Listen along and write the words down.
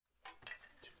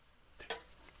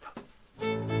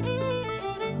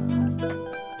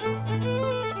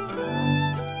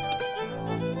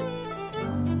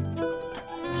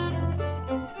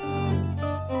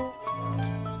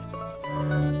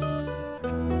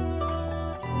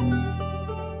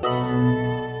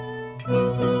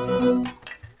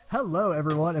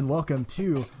everyone, and welcome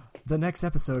to the next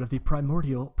episode of the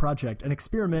Primordial Project, an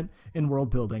experiment in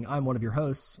world building. I'm one of your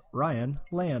hosts, Ryan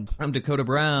Land. I'm Dakota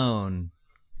Brown.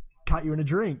 Caught you in a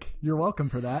drink. You're welcome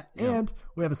for that. Yep. And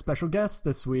we have a special guest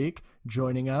this week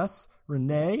joining us,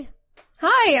 Renee.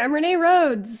 Hi, I'm Renee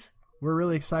Rhodes. We're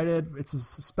really excited.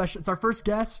 It's our first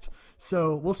guest,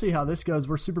 so we'll see how this goes.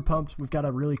 We're super pumped. We've got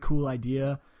a really cool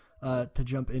idea to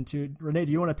jump into. Renee,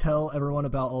 do you want to tell everyone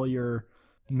about all your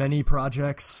many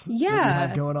projects that you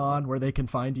have going on, where they can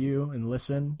find you and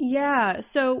listen? Yeah.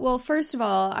 So, well, first of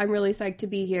all, I'm really psyched to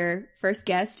be here. First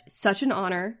guest. Such an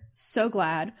honor. So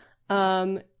glad.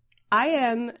 I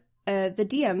am the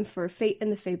DM for Fate and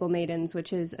the Fable Maidens,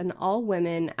 which is an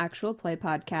all-women actual play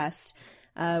podcast.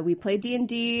 We play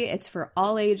D&D. It's for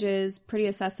all ages, pretty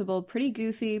accessible, pretty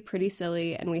goofy, pretty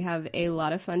silly, and we have a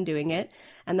lot of fun doing it.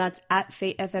 And that's at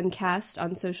Fate FM Cast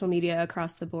on social media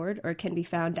across the board, or it can be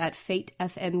found at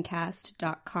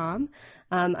fatefmcast.com.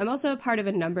 I'm also a part of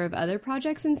a number of other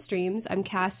projects and streams. I'm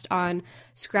cast on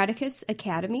Scraticus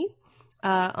Academy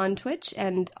on Twitch,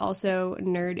 and also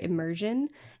Nerd Immersion.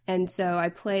 And so I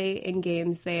play in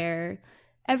games there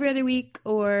every other week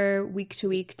or week to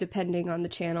week, depending on the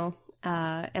channel.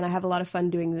 And I have a lot of fun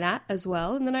doing that as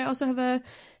well. And then I also have a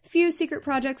few secret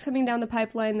projects coming down the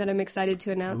pipeline that I'm excited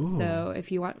to announce. Ooh. So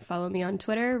if you want, follow me on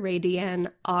Twitter,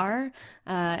 RayDNR,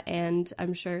 and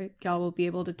I'm sure y'all will be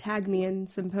able to tag me in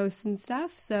some posts and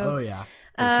stuff. So, sure.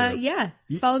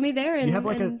 Follow me there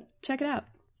and check it out.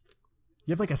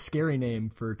 You have like a scary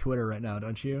name for Twitter right now,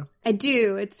 don't you? I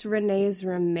do. It's Renee's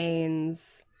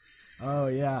Remains. Oh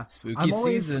yeah, spooky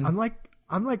season. I'm like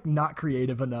not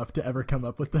creative enough to ever come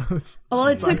up with those. Well,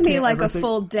 it took me like a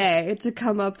full day to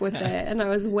come up with it, and I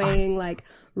was weighing like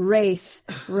Wraith,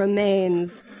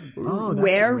 Remains,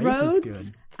 where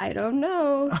Rhodes? I don't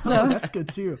know. So that's good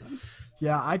too.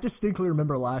 Yeah, I distinctly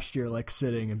remember last year like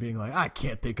sitting and being like, I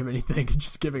can't think of anything, and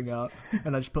just giving up,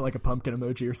 and I just put like a pumpkin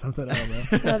emoji or something. I don't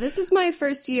know. No, this is my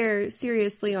first year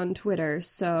seriously on Twitter,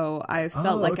 so I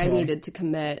felt like I needed to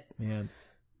commit. Man,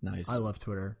 nice. I love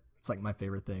Twitter. It's like my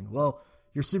favorite thing. Well,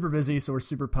 you're super busy, so we're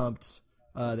super pumped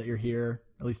that you're here.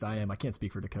 At least I am. I can't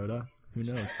speak for Dakota. Who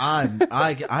knows? I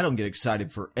don't get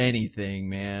excited for anything,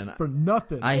 man. For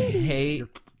nothing. I hate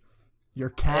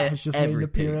your cat has just made an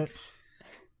appearance.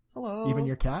 Hello. Even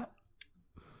your cat?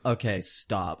 Okay,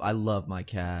 stop. I love my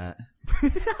cat.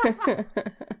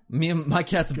 My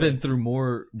cat's been through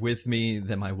more with me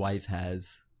than my wife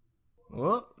has.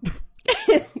 Well,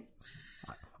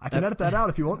 I can edit that out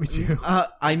if you want me to.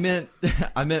 I meant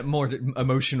more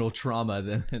emotional trauma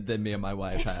than me and my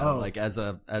wife have. Oh. Like as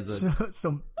a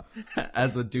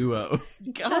duo.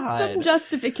 God. That's some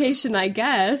justification, I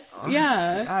guess.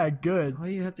 Yeah. Good. Why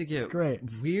do you have to get great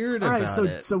weird about it?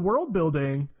 So world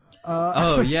building.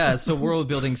 So world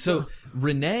building. So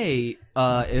Renee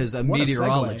is a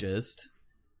meteorologist.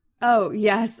 Oh,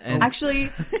 yes. And actually,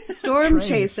 storm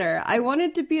chaser. I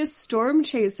wanted to be a storm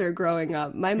chaser growing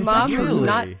up. My mom was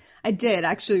not... I did,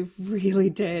 actually really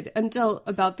did, until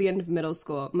about the end of middle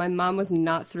school. My mom was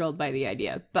not thrilled by the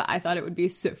idea, but I thought it would be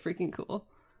so freaking cool.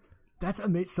 That's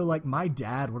amazing. So, like, my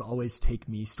dad would always take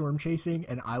me storm chasing,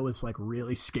 and I was, like,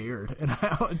 really scared, and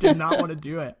I did not want to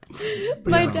do it. But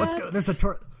my he's like, dad... let's go.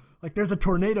 There's a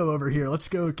tornado over here. Let's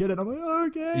go get it. I'm like,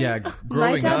 okay. Yeah,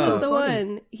 my dad was the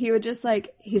one. He would just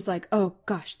he's like, oh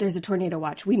gosh, there's a tornado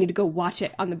watch. We need to go watch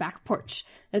it on the back porch.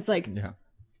 It's like,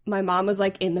 my mom was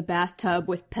like in the bathtub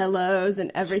with pillows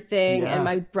and everything. Yeah. And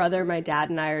my brother, my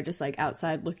dad, and I are just like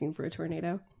outside looking for a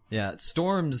tornado. Yeah,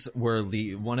 storms were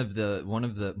one of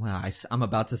the I'm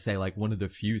about to say like one of the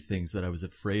few things that I was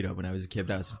afraid of when I was a kid.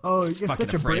 I was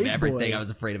fucking afraid of everything. I was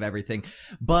afraid of everything.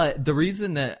 But the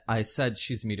reason that I said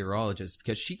she's a meteorologist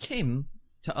because she came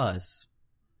to us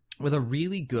with a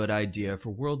really good idea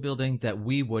for world building that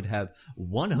we would have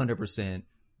 100%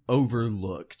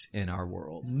 overlooked in our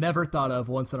world. Never thought of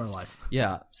once in our life.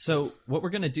 Yeah. So what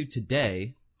we're going to do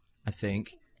today, I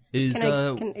think, is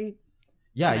Can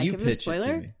I you give pitch a spoiler?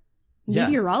 it to me.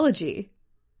 Meteorology.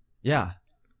 Yeah.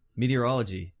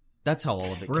 Meteorology. That's how all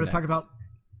of it We're going to connects.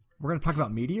 talk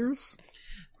about meteors?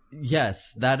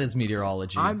 Yes, that is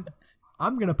meteorology. I'm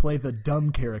going to play the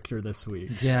dumb character this week.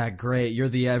 Yeah, great. You're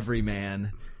the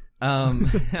everyman.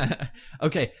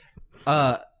 Okay.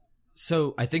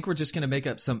 So I think we're just going to make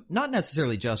up some, not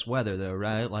necessarily just weather though,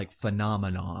 right? Like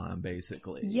phenomenon,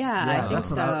 basically. Yeah, I think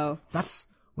so. That's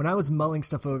when I was mulling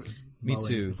stuff over. Me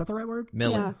too. Is that the right word?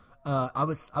 Milling. Yeah. I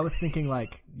was thinking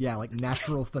like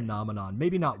natural phenomenon.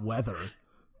 Maybe not weather,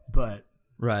 but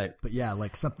Right. But yeah,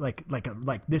 like something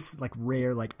like this like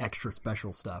rare like extra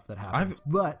special stuff that happens.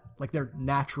 But like they're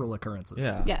natural occurrences.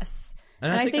 Yeah. Yes.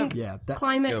 And I think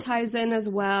climate ties in as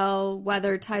well,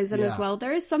 weather ties in as well.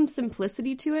 There is some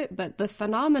simplicity to it, but the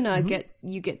phenomena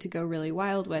you get to go really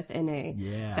wild with in a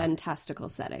fantastical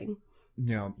setting.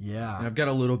 Yeah. Yeah. And I've got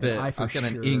a little bit, I've got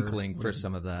an inkling for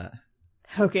some of that.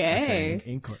 Okay.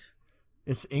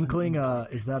 Is inkling,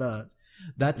 is that a...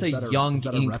 That's a young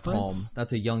ink poem.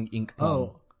 That's a young ink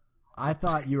poem. Oh, I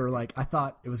thought you were like, I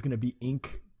thought it was going to be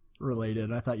ink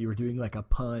related. I thought you were doing like a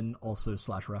pun also /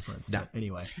 reference. No. But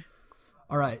anyway.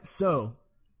 All right, so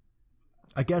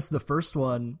I guess the first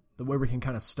one, the way we can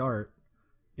kind of start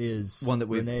is one that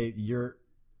Renee,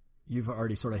 you've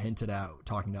already sort of hinted at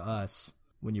talking to us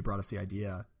when you brought us the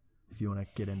idea. If you want to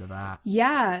get into that.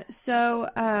 Yeah, so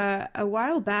a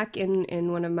while back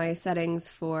in one of my settings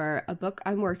for a book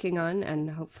I'm working on, and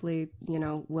hopefully,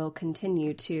 will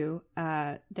continue to,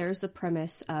 there's the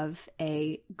premise of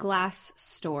a glass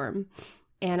storm.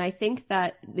 And I think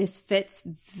that this fits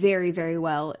very, very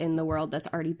well in the world that's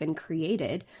already been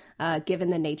created, given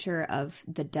the nature of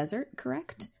the desert,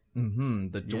 correct?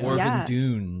 Mm-hmm. The Dwarven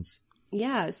Dunes.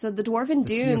 Yeah, so the Dwarven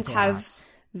Dunes have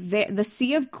the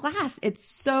Sea of Glass. It's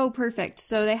so perfect.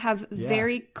 So they have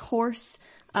very coarse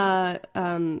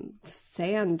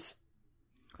sand.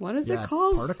 What is it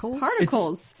called?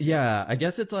 Particles. I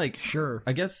guess it's like... Sure.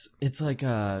 I guess it's like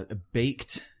a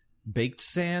baked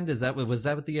sand. Was that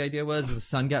what the idea was? The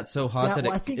sun got so hot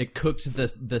that it cooked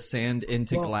the sand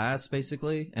into glass,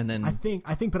 basically, and then I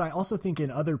think, but I also think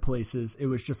in other places it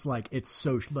was just like it's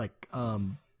so like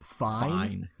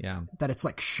fine, that it's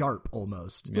like sharp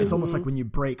almost. It's almost like when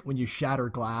you shatter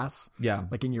glass,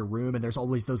 like in your room, and there's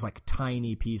always those like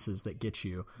tiny pieces that get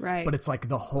you, right? But it's like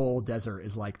the whole desert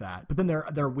is like that. But then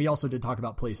there we also did talk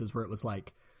about places where it was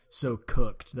like so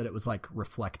cooked that it was like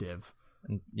reflective.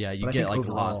 Yeah, you get like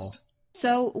overall, lost.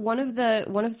 So one of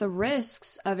the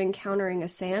risks of encountering a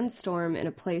sandstorm in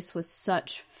a place with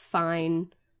such fine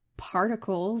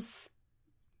particles.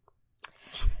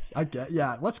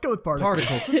 Let's go with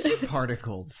particles.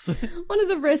 Particles. One of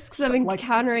the risks of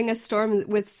encountering a storm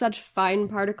with such fine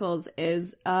particles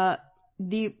is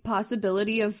the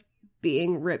possibility of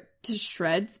being ripped to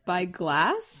shreds by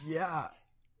glass. Yeah.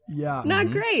 Not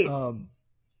great.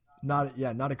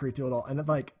 Not a great deal at all. And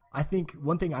like, I think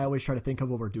one thing I always try to think of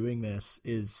when we're doing this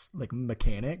is like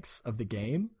mechanics of the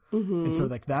game. Mm-hmm. And so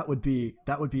like that would be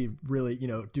really,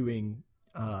 doing,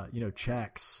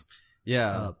 checks.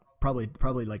 Yeah.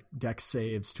 Probably like dex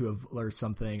saves or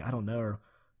something. I don't know.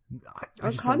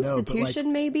 Or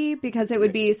Constitution maybe, because it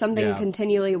would be something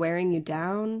continually wearing you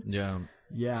down. Yeah.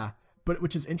 Yeah. But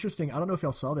which is interesting. I don't know if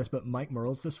y'all saw this, but Mike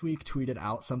Merles this week tweeted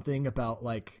out something about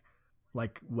like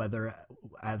weather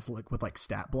as like with like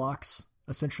stat blocks.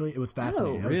 Essentially, it was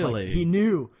fascinating. Oh, really? He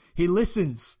knew. He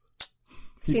listens.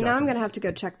 Now I'm going to have to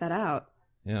go check that out.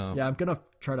 Yeah. Yeah, I'm going to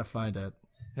try to find it.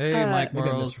 Hey, Mike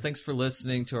Morals, thanks for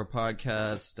listening to our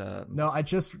podcast. No,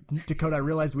 Dakota, I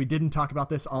realized we didn't talk about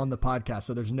this on the podcast,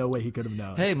 so there's no way he could have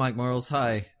known. Hey, Mike Morals,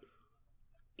 hi.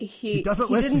 He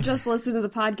didn't just listen to the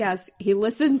podcast. He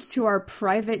listened to our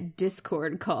private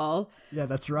Discord call. Yeah,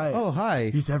 that's right. Oh,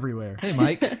 hi. He's everywhere. Hey,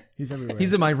 Mike. He's everywhere.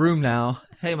 He's in my room now.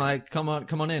 Hey, Mike, come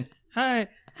on in. Hi,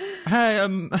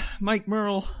 I'm Mike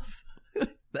Merle.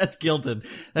 That's Gildan.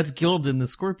 That's Gildan, the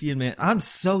Scorpion Man.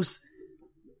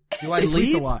 Do I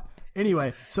leave? A lot.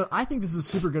 Anyway, so I think this is a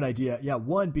super good idea. Yeah,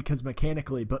 one, because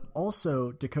mechanically, but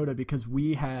also, Dakota, because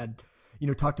we had,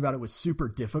 talked about it was super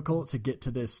difficult to get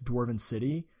to this dwarven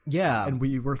city. Yeah. And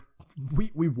we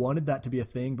wanted that to be a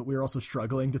thing, but we were also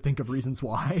struggling to think of reasons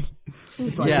why.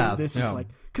 And so I think this is like,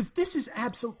 because this is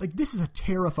absolutely, like, this is a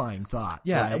terrifying thought.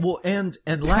 Yeah. Right? Well, and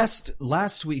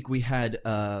last week we had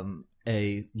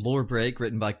a lore break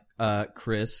written by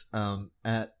Chris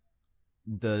at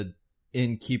the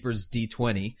Innkeeper's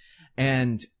D20,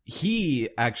 and he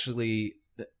actually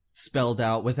spelled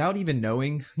out, without even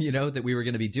knowing, that we were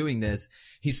going to be doing this,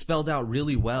 he spelled out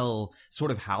really well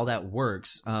sort of how that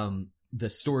works. The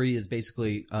story is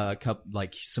basically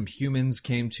like some humans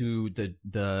came to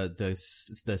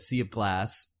the Sea of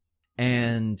Glass,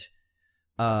 and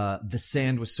the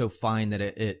sand was so fine that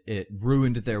it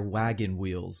ruined their wagon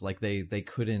wheels. Like they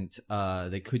couldn't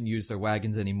use their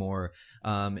wagons anymore.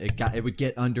 It would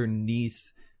get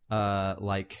underneath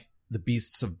like the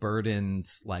beasts of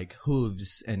burden's like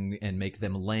hooves and make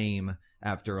them lame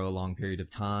after a long period of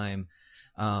time.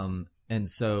 And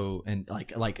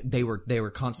they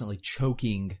were constantly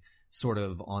choking sort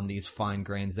of on these fine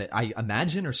grains that I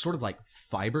imagine are sort of like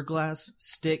fiberglass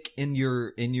stick in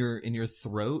your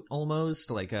throat almost,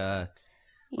 like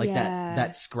Like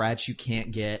that scratch you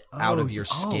can't get out of your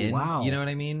skin. Wow. You know what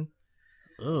I mean?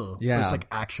 Ugh. Yeah. It's like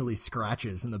actually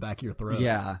scratches in the back of your throat.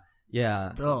 Yeah.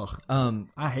 Yeah. Ugh.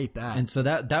 I hate that. And so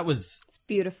that was... It's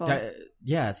beautiful.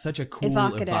 Such a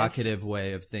cool, evocative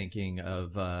way of thinking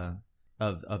of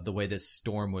the way this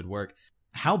storm would work.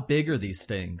 How big are these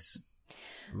things?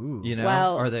 Ooh. You know,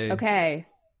 well, are they... Okay.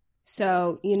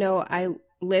 So, I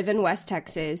live in West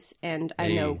Texas, and I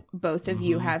know both of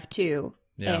you have too.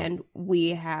 Yeah. And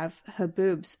we have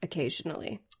haboobs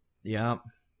occasionally. Yeah,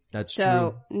 that's true.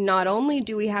 So not only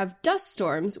do we have dust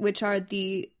storms, which are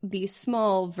the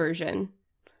small version,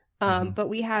 but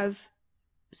we have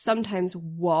sometimes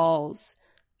walls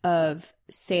of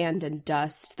sand and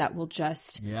dust that will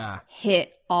just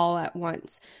hit all at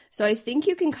once. So I think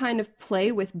you can kind of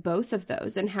play with both of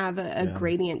those and have a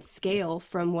gradient scale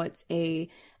from what's a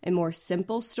more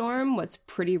simple storm, what's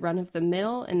pretty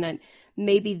run-of-the-mill, and then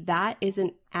maybe that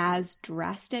isn't as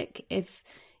drastic. If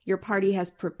your party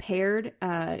has prepared,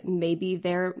 maybe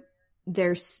their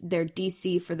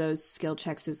DC for those skill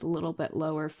checks is a little bit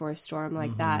lower for a storm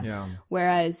like that. Yeah.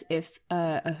 Whereas if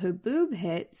a haboob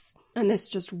hits and this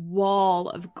just wall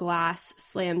of glass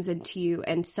slams into you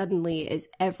and suddenly is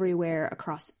everywhere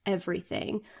across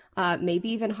everything,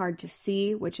 maybe even hard to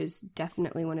see, which is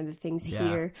definitely one of the things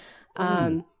here.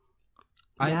 I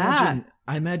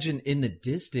imagine in the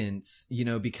distance,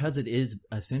 because it is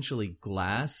essentially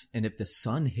glass, and if the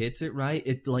sun hits it right,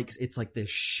 it's like this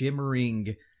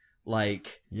shimmering,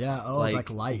 like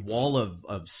lights, wall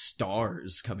of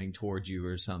stars coming towards you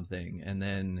or something, and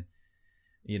then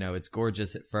it's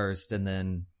gorgeous at first, and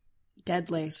then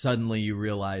deadly. Suddenly you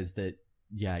realize that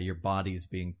your body's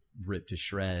being ripped to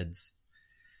shreds.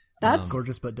 That's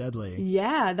gorgeous but deadly.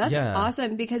 Yeah, that's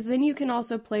awesome, because then you can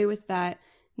also play with that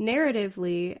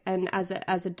narratively, and as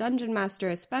a dungeon master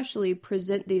especially,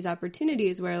 present these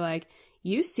opportunities where like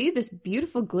you see this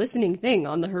beautiful glistening thing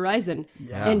on the horizon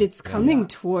and it's coming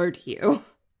toward you.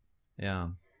 Yeah.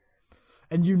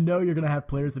 And you're gonna have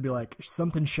players that be like,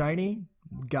 something shiny,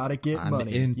 gotta get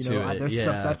money. Into it.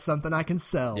 That's something I can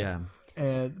sell. Yeah.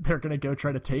 And they're gonna go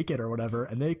try to take it or whatever,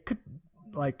 and they could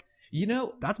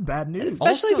that's bad news. Especially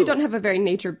also, if you don't have a very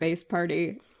nature-based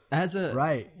party. As a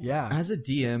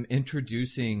DM,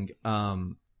 introducing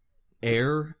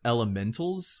air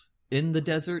elementals in the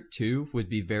desert too would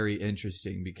be very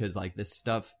interesting, because like this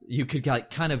stuff you could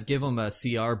kind of give them a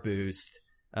CR boost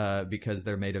because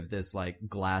they're made of this like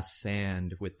glass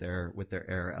sand with their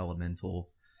air elemental.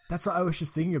 That's what I was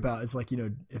just thinking about, is like,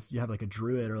 if you have like a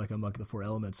druid or like a monk of the four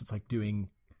elements, it's like doing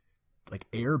like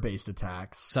air based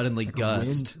attacks. Suddenly like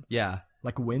gust. Wind,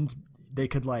 like wind. They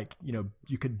could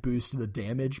you could boost the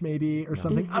damage maybe or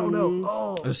something. I don't know.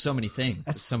 Oh, there's so many things.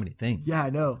 Yeah, I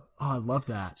know. Oh, I love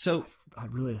that. So I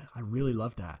really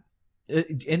love that.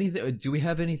 Do we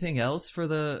have anything else for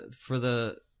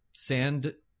the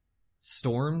sand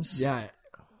storms? Yeah,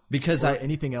 because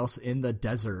anything else in the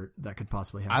desert that could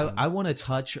possibly happen. I want to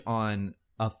touch on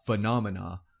a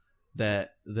phenomena that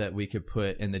we could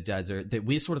put in the desert that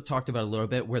we sort of talked about a little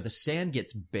bit, where the sand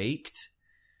gets baked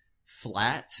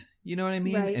flat, you know what I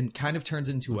mean? Right. And kind of turns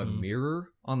into a mirror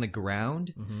on the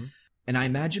ground. Mm-hmm. And I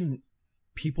imagine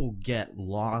people get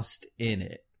lost in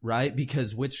it, right?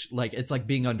 Because it's like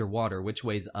being underwater, which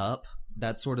way's up,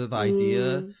 that sort of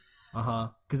idea.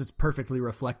 Because it's perfectly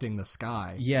reflecting the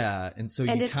sky. Yeah. And so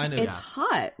it's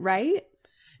hot, right?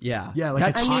 Yeah. Yeah, like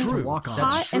that's hot true. To walk on.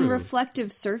 Hot and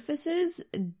reflective surfaces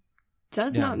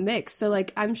does not mix. So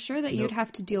like I'm sure that you'd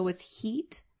have to deal with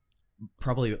heat.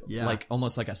 Probably like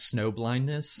almost like a snow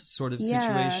blindness sort of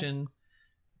situation,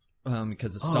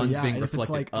 because the sun's being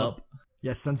reflected up.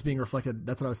 Sun's being reflected.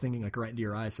 That's what I was thinking, like right into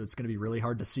your eyes. So it's going to be really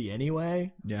hard to see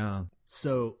anyway. Yeah.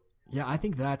 So I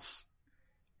think that's,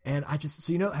 and I just,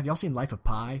 so have y'all seen Life of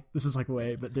Pi? This is like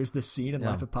but there's this scene in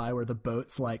Life of Pi where the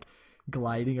boat's like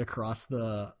gliding across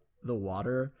the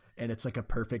water, and it's like a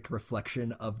perfect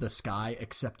reflection of the sky,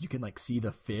 except you can like see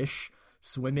the fish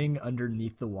swimming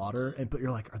underneath the water, but you're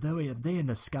like, are they in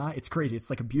the sky? It's crazy. It's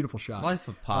like a beautiful shot. Life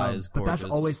of Pi is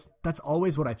gorgeous. But that's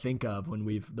always what I think of when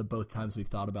both times we've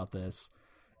thought about this,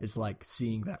 is like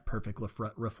seeing that perfect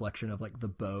reflection of like the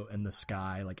boat and the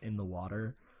sky like in the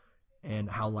water, and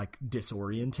how like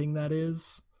disorienting that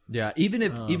is. Yeah, even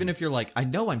if you're like, I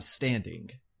know I'm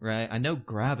standing, right? I know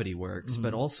gravity works,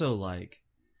 but also like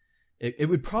it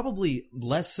would probably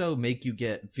less so make you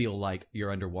feel like you're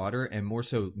underwater, and more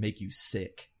so make you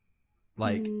sick.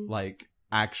 Like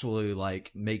actually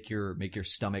like make your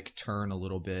stomach turn a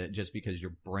little bit, just because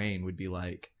your brain would be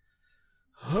like,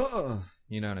 huh,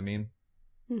 you know what I mean?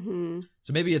 Mm-hmm.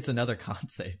 So maybe it's another con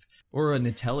save. Or an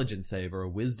intelligence save or a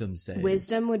wisdom save.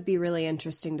 Wisdom would be really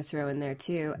interesting to throw in there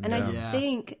too. And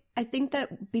I think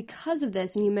that because of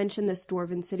this, and you mentioned this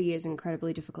dwarven city is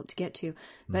incredibly difficult to get to,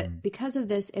 but because of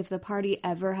this, if the party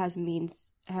ever has a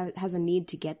need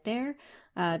to get there,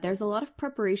 there's a lot of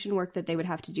preparation work that they would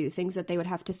have to do, things that they would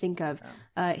have to think of,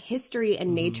 history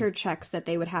and nature checks that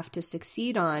they would have to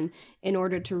succeed on in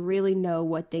order to really know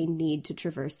what they need to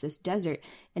traverse this desert.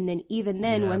 And then even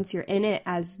then, once you're in it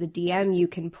as the DM, you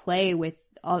can play with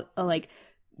like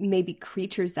maybe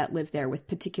creatures that live there with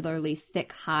particularly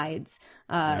thick hides,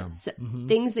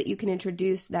 things that you can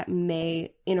introduce that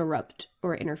may interrupt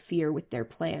or interfere with their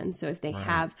plan. So if they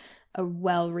have a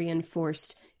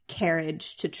well-reinforced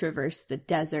carriage to traverse the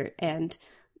desert and,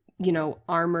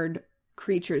 armored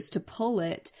creatures to pull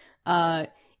it,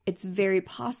 it's very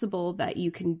possible that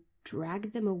you can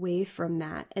drag them away from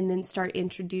that and then start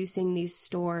introducing these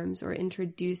storms or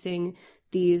introducing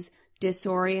these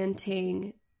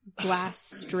disorienting glass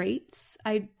straits.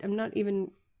 I'm not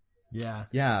even... Yeah.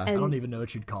 I don't even know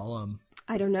what you'd call them.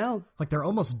 I don't know. Like, they're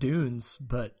almost dunes,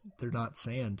 but they're not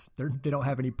sand. They don't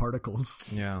have any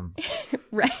particles. Yeah.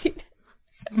 Right.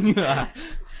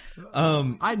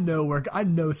 I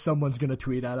know someone's gonna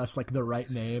tweet at us like the right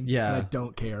name. Yeah. And I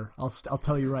don't care. I'll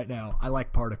tell you right now. I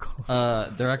like particles.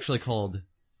 They're actually called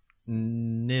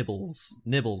nibbles.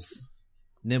 Nibbles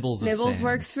of sand.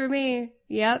 Works for me.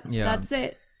 Yep. Yeah. That's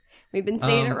it. We've been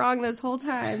saying it wrong this whole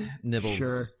time. Nibbles.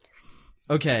 Sure.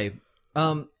 Okay.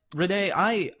 Renee,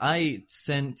 I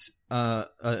sent a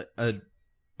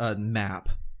map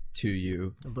to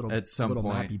you at some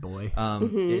point. Mappy boy.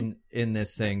 In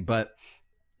this thing, but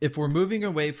if we're moving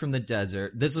away from the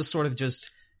desert, this is sort of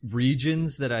just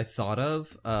regions that I thought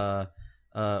of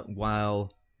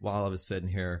while I was sitting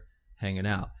here hanging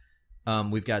out.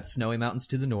 We've got snowy mountains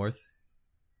to the north.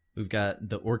 We've got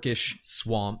the orcish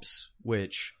swamps,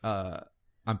 which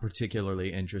I'm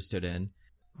particularly interested in.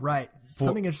 Right.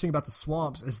 Something interesting about the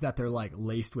swamps is that they're like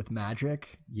laced with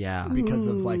magic. Yeah. Because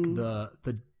of like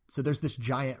so there's this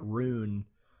giant rune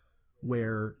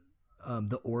where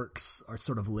the orcs are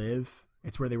sort of live.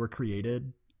 It's where they were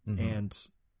created. And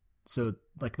so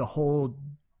like the whole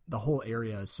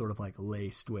area is sort of like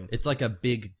laced with... It's like a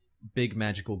big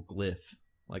magical glyph,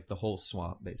 like the whole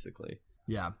swamp basically.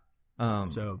 Yeah.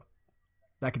 So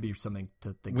that could be something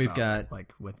to think we've about, got,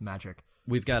 like with magic.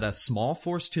 We've got a small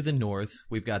forest to the north.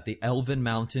 We've got the Elven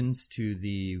Mountains to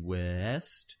the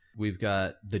west. We've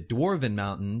got the Dwarven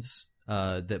Mountains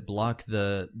that block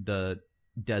the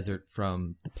desert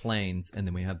from the plains, and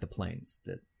then we have the plains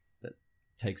that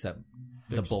takes up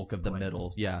the bulk of the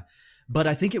middle. Yeah. But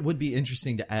I think it would be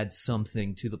interesting to add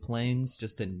something to the plains,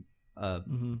 just in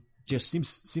just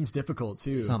seems difficult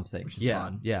too. Something. Which is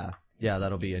fun. Yeah,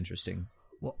 that'll be interesting.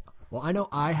 Well, I know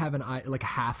I have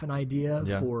half an idea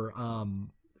for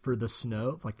the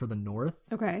snow, like for the north.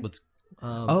 Okay. Let's.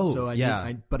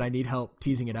 But I need help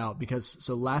teasing it out because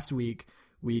last week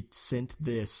we sent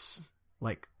this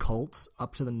like cult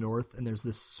up to the north, and there's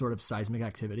this sort of seismic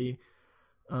activity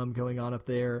going on up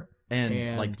there,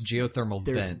 and like geothermal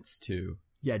vents too.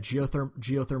 Yeah,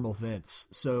 geothermal vents.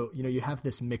 So you have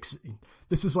this mix.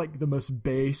 This is like the most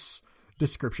base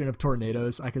description of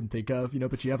tornadoes I can think of,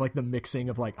 but you have like the mixing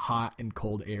of like hot and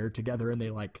cold air together, and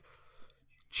they like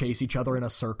chase each other in a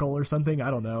circle or something. I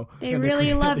don't know. They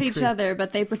really love each other,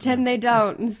 but they pretend they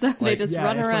don't, and so they just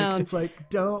run around. It's like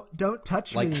don't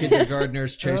touch me. Like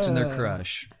kindergartners chasing their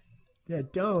crush. Yeah,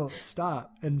 don't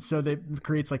stop. And so they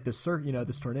creates like this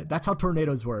this tornado. That's how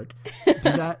tornadoes work. Do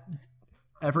that.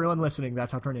 Everyone listening,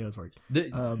 that's how tornadoes work.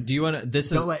 Do you want to?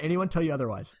 Don't let anyone tell you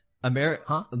otherwise.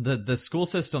 The school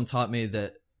system taught me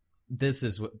that this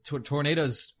is what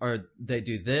tornadoes are. They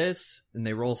do this and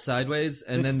they roll sideways,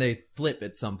 and then they flip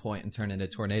at some point and turn into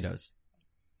tornadoes.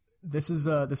 This is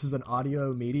an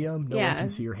audio medium. No one can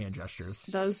see your hand gestures.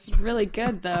 That was really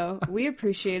good, though. We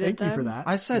appreciate it. Thank you for that.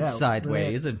 I said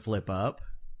sideways and flip up.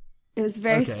 It was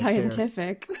very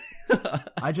scientific.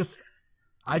 I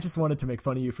just wanted to make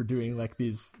fun of you for doing like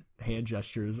these hand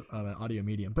gestures on an audio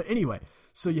medium. But anyway,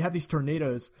 so you have these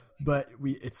tornadoes, but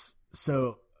I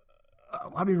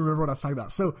don't even remember what I was talking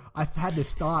about. So I had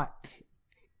this thought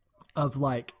of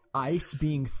like ice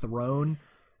being thrown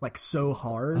like so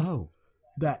hard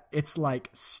that it's like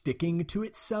sticking to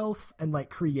itself and like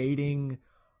creating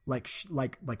like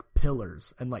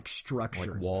pillars and like structures.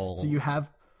 Like walls. So you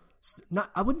have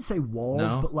I wouldn't say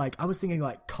walls, but like I was thinking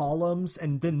like columns,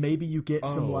 and then maybe you get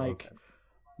some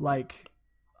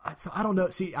so I don't know.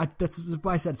 See, that's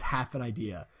why I said it's half an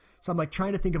idea. So I'm like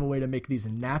trying to think of a way to make these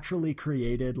naturally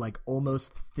created, like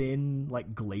almost thin,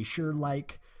 like glacier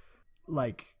like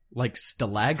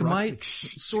stalagmites,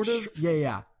 sort of.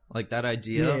 Yeah. Like that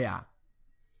idea?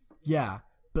 Yeah,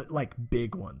 but like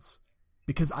big ones.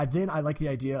 Because I like the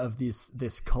idea of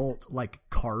this cult like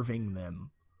carving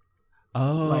them.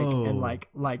 Oh.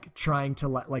 Like trying to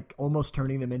like almost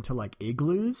turning them into like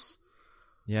igloos.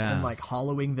 Yeah. And like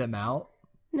hollowing them out.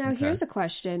 Now, here's a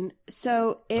question.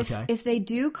 So if they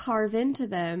do carve into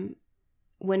them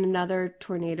when another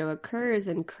tornado occurs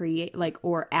and create like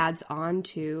or adds on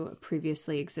to a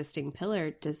previously existing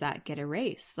pillar, does that get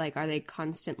erased? Like, are they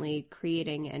constantly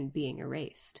creating and being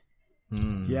erased?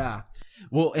 Yeah.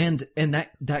 Well, and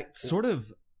that sort of,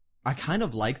 I kind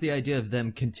of like the idea of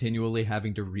them continually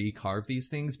having to recarve these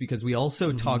things, because we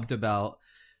also talked about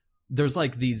there's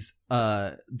like these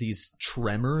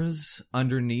tremors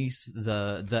underneath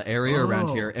the area around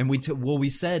here, and what we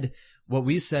said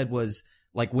was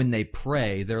like when they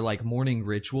pray, their like morning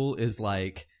ritual is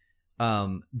like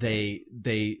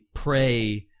they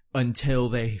pray until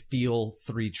they feel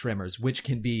 3 tremors, which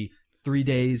can be 3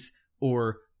 days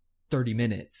or 30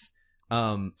 minutes.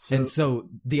 And so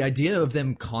the idea of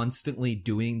them constantly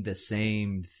doing the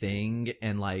same thing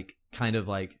and like kind of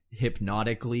like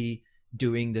hypnotically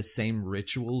doing the same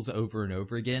rituals over and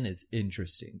over again is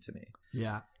interesting to me.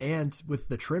 Yeah. And with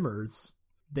the tremors,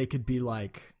 they could be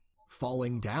like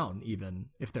falling down even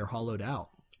if they're hollowed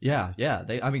out. Yeah. Yeah.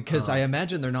 Cause I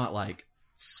imagine they're not like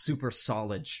super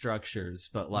solid structures,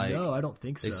 but like, no, I don't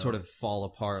think so. They sort of fall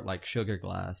apart like sugar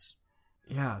glass.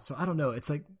 Yeah. So I don't know. It's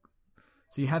like,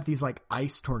 so you have these like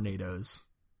ice tornadoes,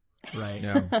 right?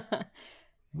 Yeah.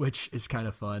 Which is kind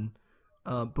of fun.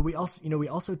 But we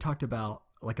also talked about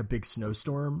like a big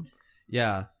snowstorm.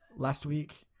 Yeah. Last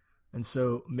week. And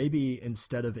so maybe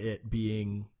instead of it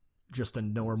being just a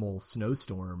normal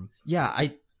snowstorm. Yeah,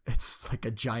 it's like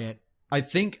a giant I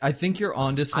think you're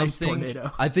onto something. Ice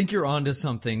tornado. I think you're onto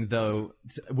something though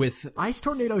with ice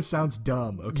tornado sounds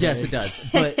dumb, okay? Yes, it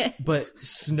does. But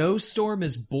snowstorm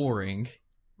is boring,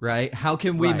 right? How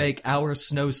can we make our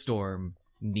snowstorm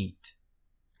neat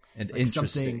and like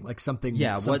interesting? Something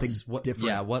different.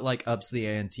 Yeah, what like ups the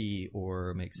ante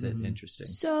or makes it interesting?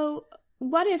 So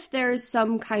what if there's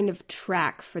some kind of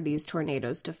track for these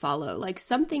tornadoes to follow? Like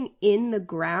something in the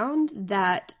ground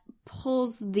that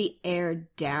pulls the air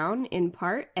down in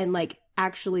part and like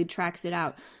actually tracks it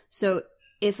out. So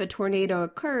if a tornado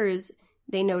occurs,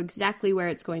 they know exactly where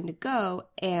it's going to go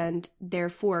and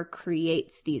therefore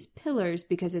creates these pillars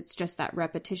because it's just that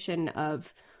repetition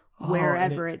of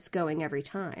wherever it's going every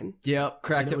time. Yep,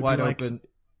 cracked it wide open.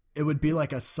 It would be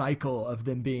like a cycle of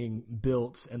them being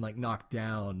built and like knocked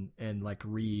down and like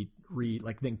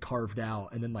like then carved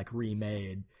out and then like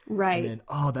remade. Right. And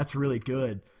then, that's really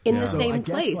good. In the same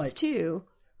place too.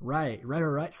 Right.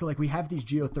 So like we have these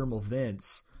geothermal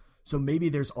vents. So maybe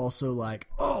there's also like,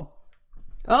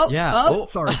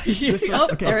 sorry.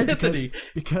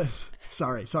 Because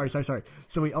sorry.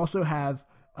 So we also have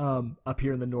up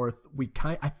here in the north,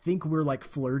 I think we're like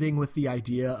flirting with the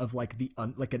idea of like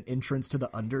like an entrance to the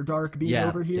Underdark being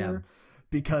over here,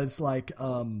 because like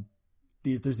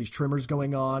there's these tremors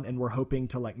going on, and we're hoping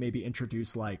to like maybe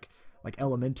introduce like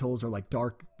elementals or like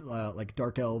dark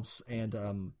elves and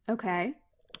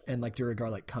and like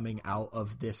Duragar like coming out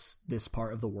of this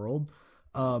part of the world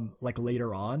like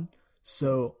later on.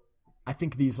 So I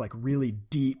think these like really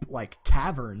deep like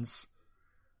caverns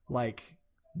like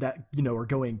that, are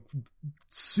going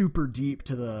super deep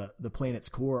to the planet's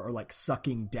core, or like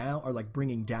sucking down or like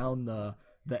bringing down the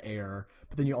air.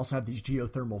 But then you also have these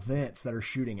geothermal vents that are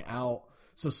shooting out.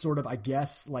 So sort of, I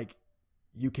guess, like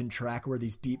you can track where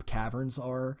these deep caverns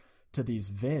are to these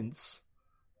vents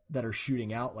that are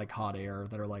shooting out like hot air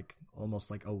that are like almost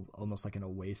like an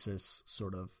oasis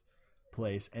sort of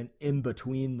place. And in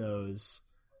between those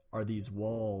are these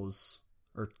walls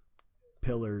or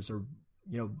pillars or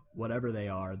whatever they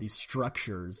are, these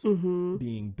structures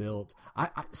being built. I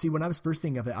see, when I was first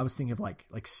thinking of it, I was thinking of like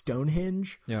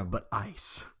Stonehenge, but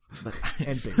ice.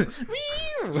 And bigger.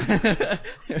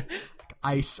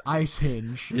 ice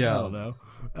hinge. Yeah. I don't know.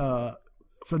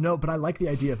 So no, but I like the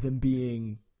idea of them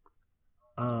being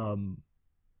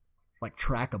like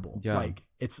trackable. Yeah. Like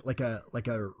it's like a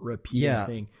repeating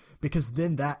thing, because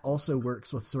then that also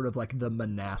works with sort of like the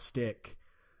monastic,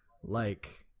 like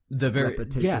the very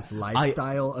repetitious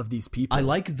lifestyle of these people. I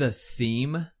like the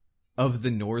theme of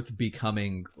the North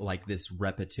becoming like this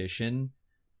repetition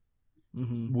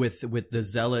with the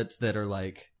zealots that are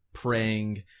like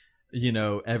praying,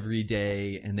 every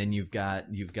day, and then you've got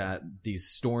these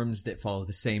storms that follow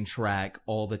the same track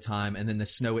all the time, and then the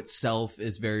snow itself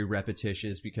is very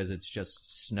repetitious because it's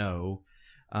just snow.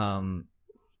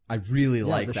 I really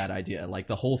like that idea, like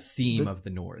the whole theme of the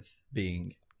North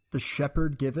being... The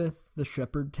shepherd giveth, the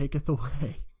shepherd taketh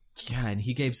away. Yeah, and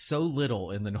he gave so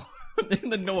little in the in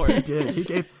the north. He did. He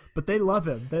gave, but they love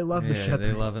him. They love the shepherd.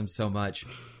 They love him so much.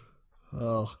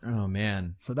 Oh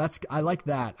man. So I like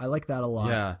that. I like that a lot.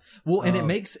 Yeah. Well, and it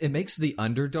makes the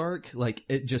Underdark, like,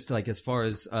 it just, like, as far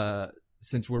as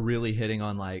since we're really hitting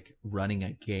on, like, running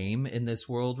a game in this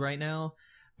world right now,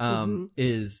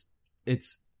 is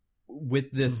it's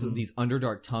with these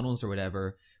Underdark tunnels or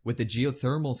whatever, with the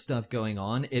geothermal stuff going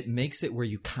on, it makes it where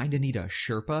you kind of need a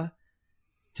Sherpa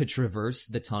to traverse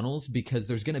the tunnels, because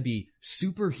there's going to be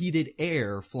superheated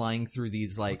air flying through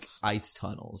these, like, ice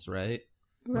tunnels, right?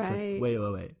 Right.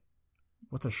 Wait.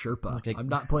 What's a Sherpa? I'm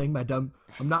not playing my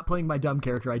dumb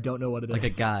character. I don't know what it is. Like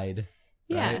a guide.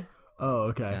 Yeah. Right? Oh,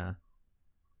 okay.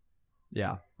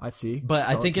 Yeah. I see. But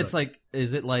I think it's like,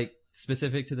 is it like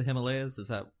specific to the Himalayas? Is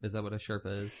that what a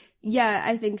Sherpa is? Yeah,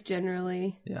 I think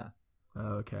generally. Yeah.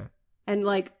 Oh, okay. And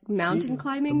like mountain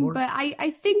climbing, but I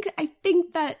think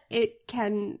that it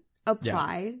can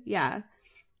apply. Yeah.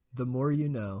 The more you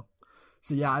know.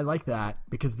 So yeah, I like that,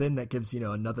 because then that gives,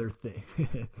 another thing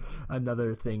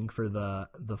for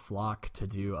the flock to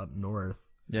do up north.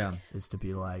 Yeah. Is to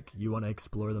be like, you want to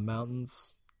explore the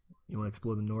mountains? You want to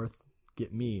explore the north?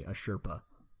 Get me a Sherpa.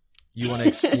 You want to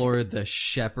explore the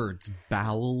shepherd's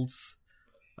bowels?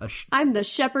 I'm the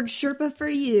shepherd Sherpa for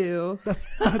you.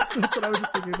 That's what I was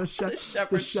just thinking. The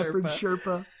shepherd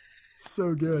Sherpa.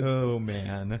 So good. Oh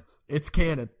man. It's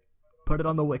canon. Put it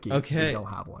on the wiki. Okay. We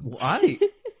don't have one. Well,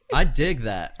 I dig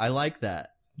that. I like that.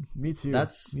 Me too.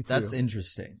 That's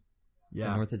interesting.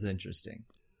 Yeah. The north is interesting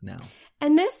now.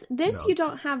 And this you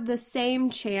don't have the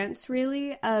same chance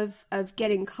really of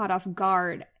getting caught off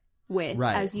guard with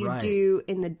as you do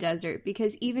in the desert,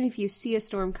 because even if you see a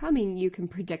storm coming, you can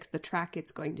predict the track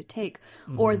it's going to take,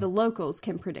 or the locals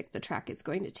can predict the track it's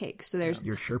going to take. So there's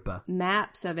your Sherpa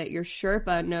maps of it. Your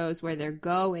Sherpa knows where they're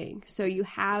going. So you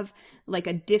have like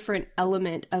a different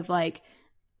element of like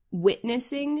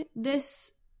witnessing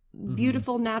this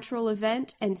beautiful natural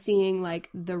event and seeing like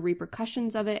the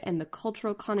repercussions of it and the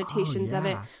cultural connotations of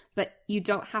it, but you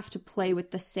don't have to play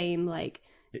with the same like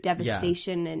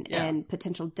devastation and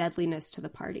potential deadliness to the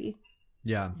party.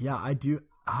 Yeah. Yeah, I do.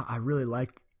 I really like,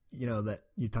 that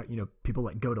you talk, people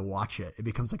that go to watch it. It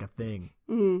becomes like a thing.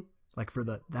 Like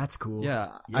that's cool.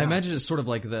 Yeah. I imagine it's sort of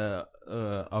like the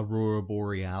Aurora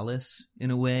Borealis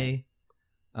in a way.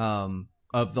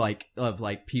 Of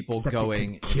people Except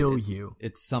going it can kill you.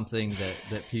 It's something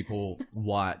that people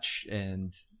watch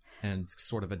and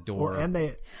sort of adore. Well, and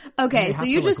they so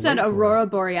you just said Aurora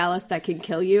Borealis that can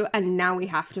kill you, and now we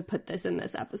have to put this in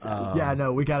this episode. Yeah,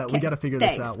 no, we gotta figure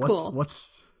this out.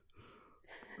 What's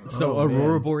so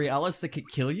Aurora Borealis that could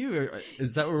kill you? Or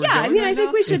is that where we're going? I mean, I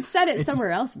think we should set it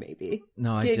somewhere else, maybe.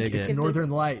 No, I dig it. It's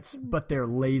Northern Lights, but they're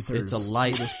lasers. It's a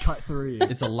light. Just cut through you.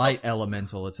 It's a light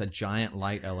elemental. It's a giant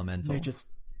light elemental.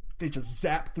 They just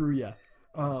zap through you.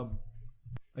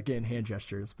 Again, hand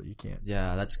gestures, but you can't.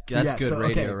 Yeah, that's good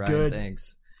radio, Ryan.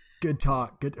 Thanks. Good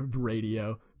talk. Good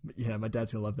radio. Yeah, my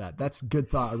dad's gonna love that. That's good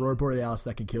thought. Aurora Borealis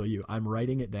that can kill you. I'm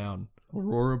writing it down.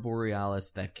 Aurora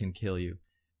Borealis that can kill you.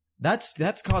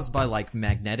 That's caused by like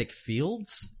magnetic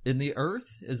fields in the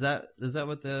Earth. Is that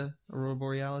what the Aurora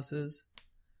Borealis is?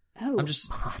 Oh, I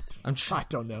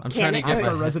don't know. I'm trying to get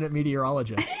a resident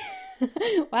meteorologist.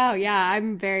 Wow, yeah,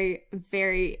 I'm very,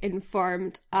 very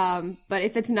informed. But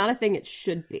if it's not a thing, it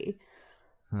should be.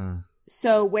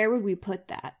 So where would we put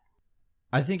that?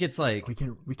 I think it's like we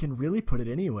can really put it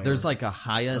anywhere. There's like a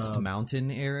highest mountain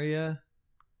area.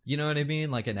 You know what I mean?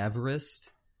 Like an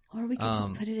Everest. Or we could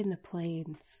just put it in the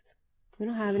plains. We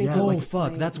don't have any. Yeah,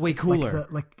 fuck, that's way cooler.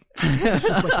 It's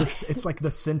just like this. It's like the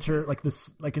center,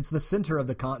 it's the center of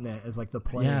the continent is like the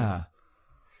plains. Yeah.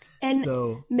 And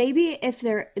so, maybe if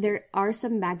there are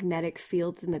some magnetic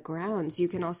fields in the grounds, you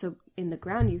can also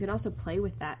play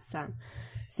with that some.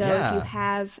 So if you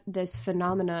have this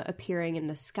phenomena appearing in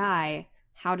the sky,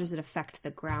 how does it affect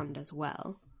the ground as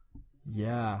well?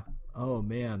 Yeah. Oh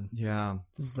man. Yeah.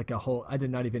 This is like I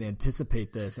did not even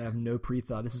anticipate this. I have no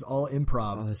pre-thought. This is all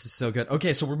improv. Oh, this is so good.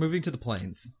 Okay, so we're moving to the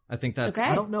plains. I think that's...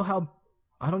 Okay. I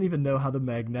don't even know how the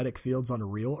magnetic fields on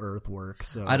real Earth work.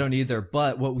 So I don't either.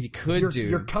 But what we could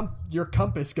do, your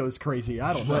compass goes crazy.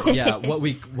 I don't know. Yeah.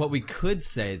 What we could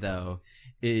say though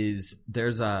is there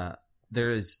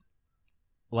is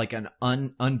like an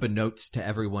unbeknownst to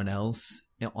everyone else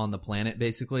on the planet.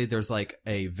 Basically, there's like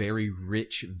a very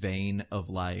rich vein of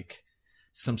like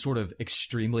some sort of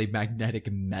extremely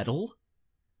magnetic metal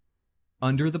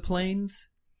under the plains.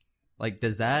 Like,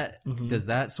 does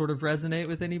that sort of resonate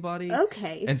with anybody?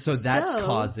 Okay. And so that's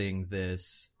causing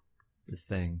this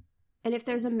thing. And if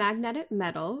there's a magnetic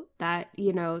metal that,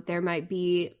 you know, there might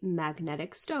be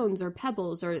magnetic stones or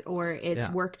pebbles or it's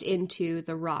worked into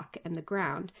the rock and the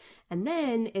ground. And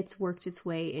then it's worked its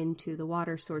way into the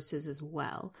water sources as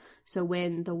well. So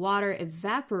when the water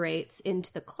evaporates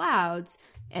into the clouds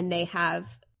and they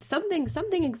have something's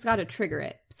got to trigger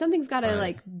it. Something's got to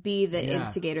like be the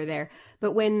instigator there.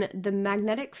 But when the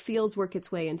magnetic fields work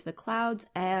its way into the clouds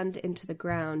and into the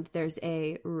ground, there's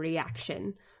a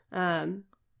reaction.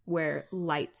 Where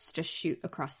lights just shoot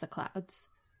across the clouds.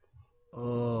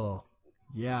 Oh,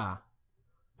 yeah.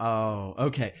 Oh,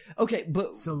 okay. Okay,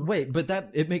 but but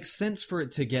that it makes sense for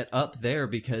it to get up there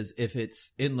because if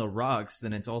it's in the rocks,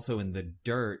 then it's also in the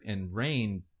dirt, and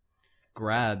rain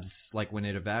grabs, like when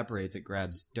it evaporates, it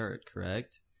grabs dirt,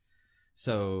 correct?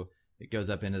 So it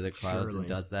goes up into the clouds and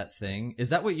does that thing.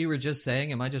 Is that what you were just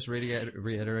saying? Am I just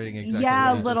reiterating exactly what I just said?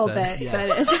 Yeah, a little bit.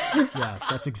 Yeah. Yeah,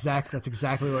 that's exactly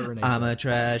what Renee said. I'm a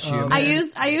trash human.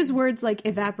 I use words like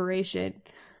evaporation.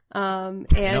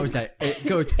 And no,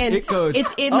 it goes.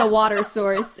 It's in the water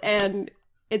source, and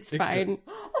it's fine.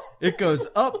 It goes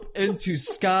up into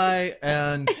sky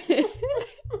and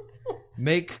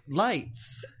make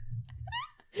lights.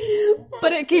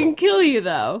 But it can kill you,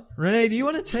 though. Renee, do you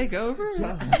want to take over?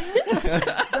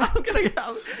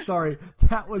 Sorry,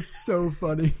 that was so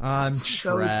funny. I'm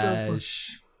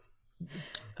trash.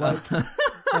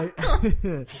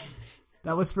 That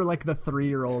was for like the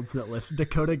 3-year-olds that listen.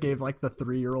 Dakota gave like the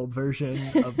 3-year-old version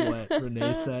of what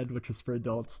Renee said, which was for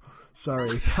adults. Sorry,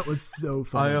 that was so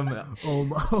funny. I am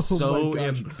so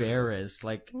embarrassed.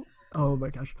 Like, oh my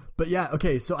gosh. But yeah,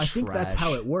 okay. So I think that's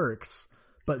how it works.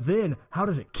 But then, how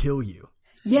does it kill you?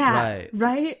 Yeah,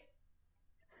 right?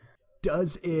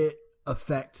 Does it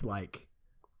affect, like,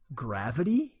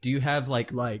 gravity? Do you have,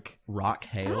 like rock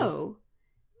hail? Oh.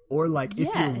 Or, like, if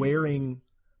you're wearing,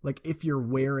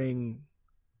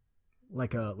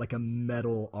 like a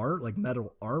metal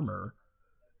armor,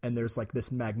 and there's, like,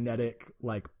 this magnetic,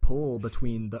 like, pull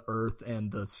between the earth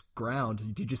and the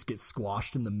ground, do you just get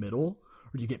squashed in the middle?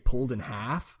 Or do you get pulled in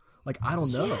half? Like, I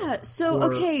don't know. Yeah. So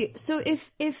okay. So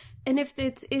if it's in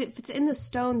the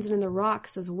stones and in the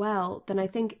rocks as well, then I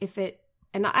think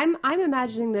I'm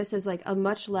imagining this as like a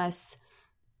much less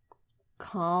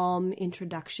calm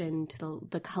introduction to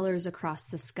the colors across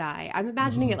the sky. I'm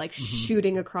imagining it like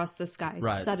shooting across the sky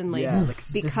suddenly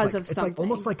because of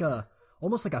something. It's like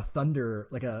almost like a thunder,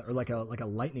 like a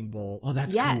lightning bolt. Oh,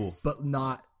 that's cool. But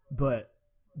not. But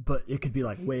it could be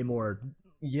like way more.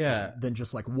 Yeah. Than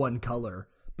just like one color.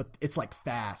 But it's like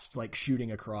fast, like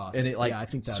shooting across. And it like I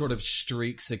think that's... sort of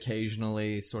streaks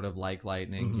occasionally, sort of like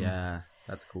lightning. Mm-hmm. Yeah,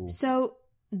 that's cool. So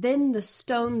then the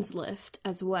stones lift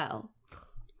as well.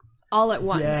 All at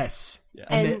once. Yes. Yeah.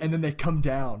 And then they come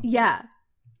down. Yeah.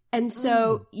 And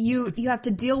so you have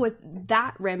to deal with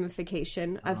that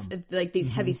ramification of like these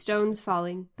heavy stones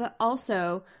falling. But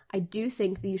also, I do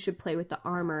think that you should play with the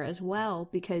armor as well,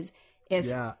 because... If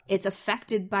it's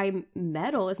affected by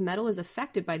metal, if metal is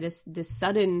affected by this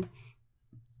sudden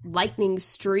lightning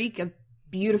streak of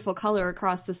beautiful color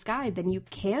across the sky, then you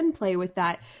can play with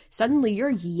that. Suddenly you're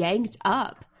yanked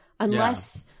up.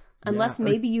 Unless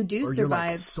maybe you do survive. Your,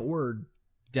 like, sword.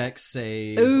 Dex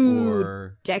save.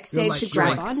 Ooh, dex save to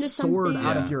grab onto sword something.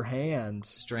 Out of your hand.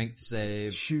 Strength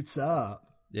save. Shoots up.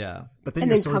 Yeah. But then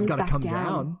your sword's got to come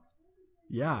down.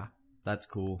 Yeah. That's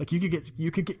cool. Like you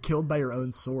could get killed by your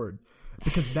own sword.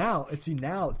 Because now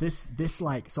this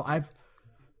like, so I've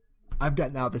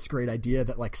got now this great idea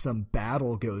that like some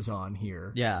battle goes on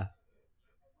here. Yeah.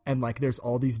 And like there's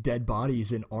all these dead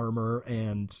bodies in armor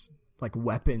and like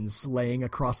weapons laying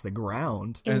across the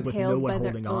ground with no one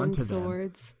holding on to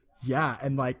them. Yeah,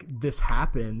 and like this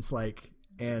happens like,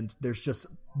 and there's just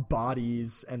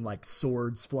bodies and like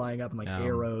swords flying up and like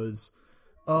arrows.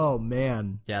 Oh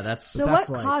man. Yeah, that's what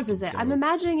causes it? I'm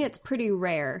imagining it's pretty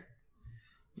rare.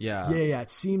 Yeah. Yeah.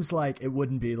 It seems like it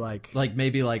wouldn't be like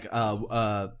maybe like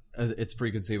its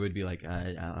frequency would be like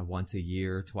once a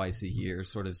year, twice a year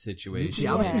sort of situation. See,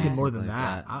 I was thinking more than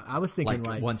that. I was thinking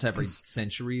like once every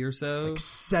century or so.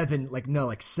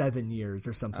 Like 7 years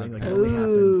or something. Okay. Like it only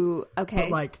happens. Okay.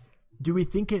 But like, do we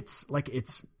think it's like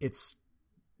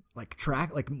like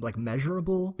track like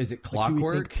measurable? Is it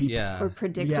clockwork? Or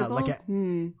predictable? Yeah,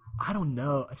 I don't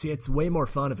know. See, it's way more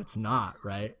fun if it's not,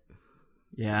 right?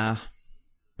 Yeah.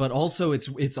 But also,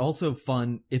 it's also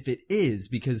fun if it is,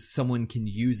 because someone can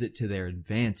use it to their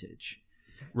advantage,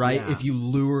 right? Yeah. If you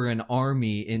lure an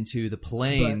army into the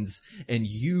plains and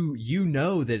you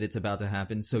know that it's about to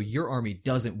happen, so your army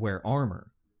doesn't wear armor.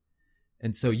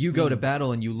 And so you go to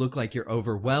battle and you look like you're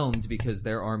overwhelmed because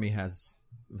their army has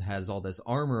has all this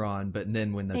armor on, but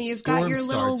then when the and you've storm got your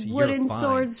starts, little wooden you're fine.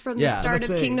 swords from the start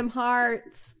of it. Kingdom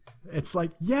Hearts. It's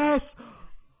like, yes!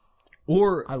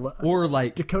 Or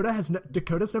like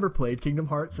Dakota's never played Kingdom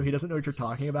Hearts, so he doesn't know what you're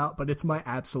talking about, but it's my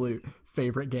absolute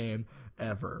favorite game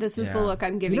ever. This is the look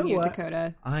I'm giving you,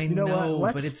 Dakota. I know,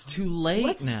 but it's too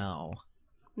late now.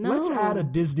 No. Let's add a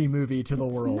Disney movie to the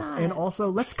world. not. And also,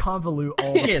 let's convolute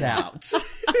all of Get it. out.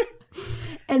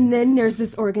 And then there's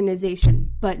this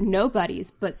organization, but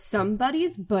nobody's, but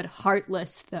somebody's, but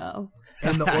heartless, though.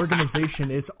 And the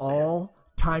organization is all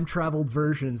time-traveled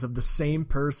versions of the same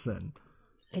person.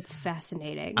 It's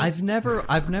fascinating. I've never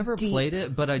played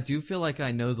it, but I do feel like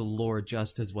I know the lore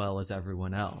just as well as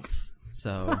everyone else.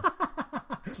 So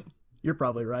You're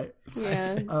probably right.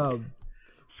 Yeah.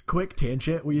 Quick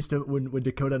tangent. We used to, when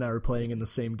Dakota and I were playing in the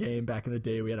same game back in the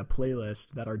day, we had a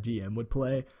playlist that our DM would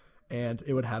play, and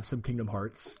it would have some Kingdom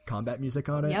Hearts combat music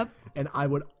on it. Yep. And I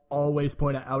would always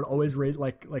point out, I would always raise,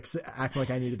 act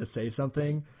like I needed to say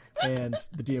something, and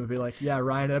the DM would be like, yeah,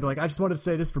 Ryan, and I'd be like, I just wanted to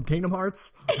say this from Kingdom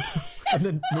Hearts, and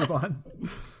then move on.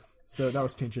 So that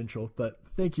was tangential, but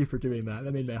thank you for doing that.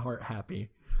 That made my heart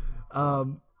happy.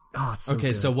 It's so okay,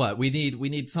 good. so what? We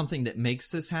need something that makes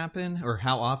this happen, or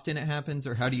how often it happens,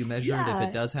 or how do you measure it if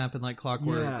it does happen like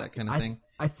clockwork, that kind of thing?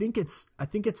 I think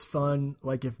it's fun,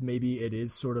 like if maybe it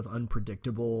is sort of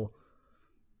unpredictable,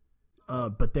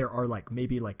 but there are like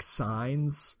maybe like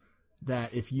signs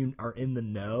that if you are in the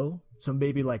know, so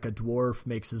maybe like a dwarf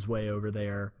makes his way over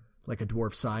there, like a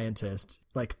dwarf scientist,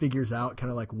 like figures out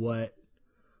kind of like what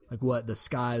the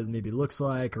sky maybe looks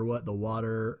like, or what the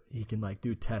water, he can like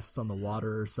do tests on the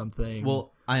water or something.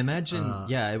 Well, I imagine,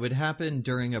 it would happen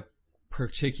during a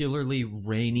particularly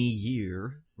rainy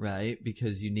year, right?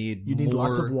 Because you need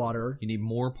lots of water. You need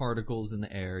more particles in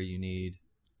the air. You need...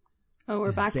 Oh,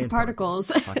 we're back to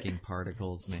particles. Fucking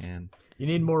particles, man. You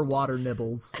need more water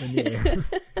nibbles in the air.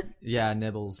 Yeah,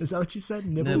 nibbles. Is that what you said?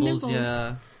 Nibbles,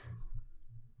 yeah.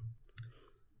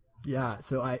 Yeah,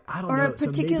 so I don't or know. a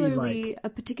particularly so maybe a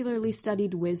particularly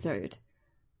studied wizard.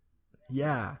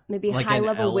 Yeah. Maybe like high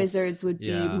level elf. wizards would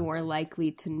Yeah. be more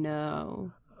likely to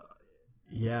know.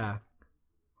 Yeah.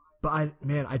 But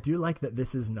I do like that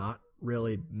this is not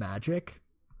really magic.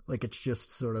 Like it's just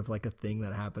sort of like a thing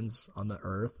that happens on the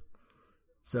earth.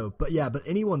 So, but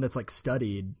anyone that's like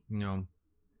studied,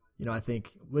 I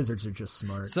think wizards are just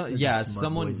smart. So, They're just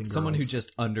smart someone who girls.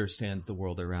 just understands the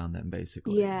world around them,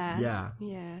 basically. Yeah.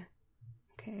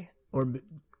 Okay. Or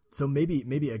so maybe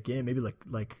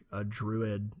like a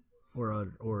druid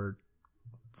or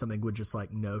something would just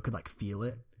like know, could like feel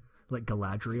it, like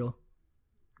Galadriel.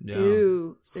 Yeah.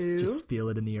 Ooh. Just feel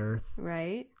it in the earth.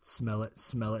 Right. Smell it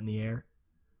in the air.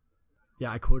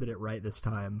 Yeah, I quoted it right this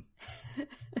time.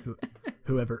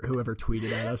 Whoever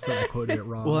tweeted at us that I quoted it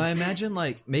wrong. Well, I imagine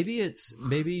like maybe it's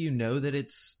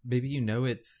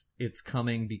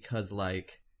coming because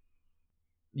like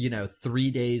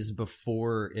 3 days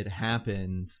before it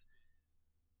happens,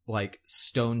 like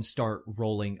stones start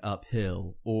rolling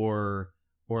uphill, or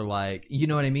like, you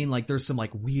know what I mean? Like there's some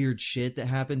like weird shit that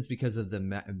happens because of the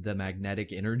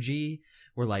magnetic energy,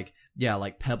 where like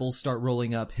pebbles start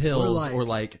rolling up hills, or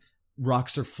like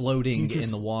rocks are floating in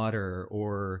the water,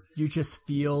 or you just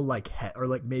feel like or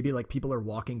like maybe like people are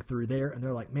walking through there and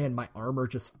they're like, man, my armor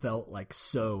just felt like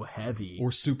so heavy,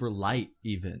 or super light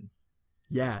even.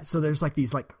 Yeah, so there's like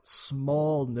these like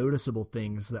small noticeable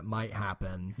things that might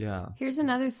happen. Yeah. Here's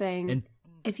another thing. And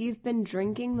if you've been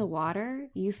drinking the water,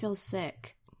 you feel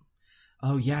sick.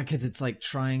 Oh yeah, because it's like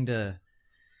trying to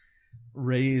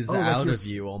raise out of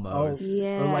you almost.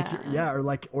 Or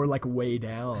like way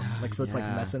down. Like so it's like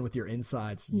messing with your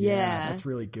insides. Yeah. That's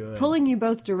really good. Pulling you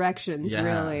both directions,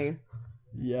 really.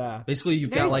 Yeah. Basically you've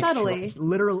Very got like subtly.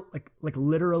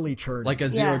 Literally churning. like a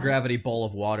zero gravity ball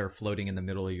of water floating in the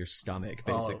middle of your stomach,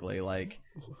 basically.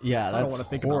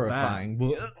 That's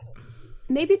horrifying.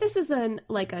 Maybe this is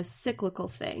a cyclical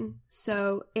thing.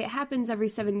 So it happens every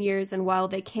 7 years, and while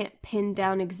they can't pin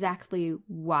down exactly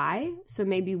why, so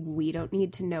maybe we don't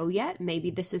need to know yet.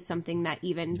 Maybe this is something that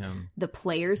even the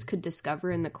players could discover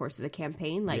in the course of the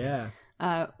campaign.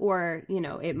 Or,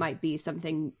 it might be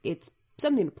something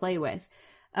to play with.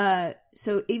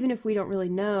 So even if we don't really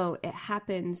know, it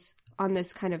happens on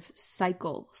this kind of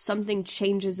cycle. Something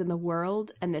changes in the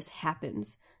world, and this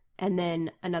happens. And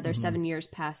then another 7 years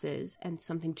passes, and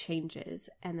something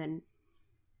changes, and then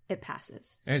it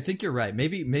passes. And I think you're right.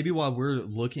 Maybe while we're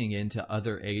looking into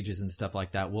other ages and stuff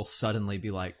like that, we'll suddenly be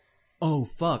like, oh,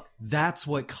 fuck, that's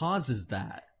what causes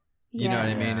that. You know what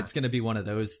I mean? It's going to be one of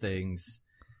those things,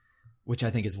 which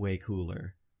I think is way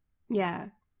cooler. Yeah.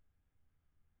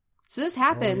 So this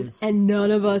happens, and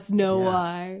none of us know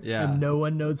why. Yeah. And no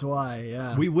one knows why.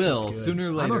 Yeah. We will. Sooner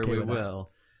or later, okay we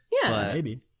will. Yeah. But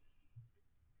maybe.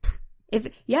 If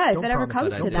it ever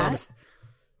comes to that.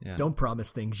 Don't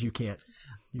promise things you can't.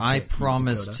 I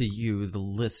promise to you, the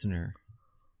listener.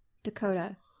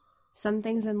 Dakota, some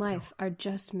things in life are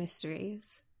just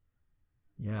mysteries.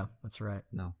 Yeah, that's right.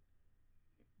 No.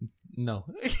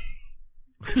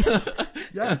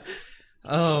 Yes.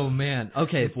 Oh, man.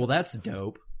 Okay, well, that's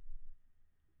dope.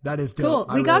 That is dope.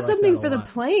 Cool. We got something for the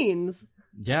planes.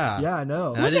 Yeah. Yeah, I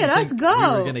know. And Look at us go.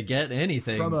 We were going to get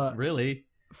anything, really.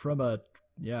 From a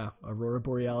Aurora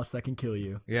Borealis that can kill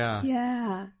you. Yeah.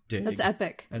 Yeah. Dig. That's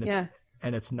epic. And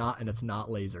it's not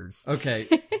lasers. Okay.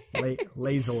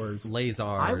 Lasers.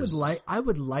 Lasers. I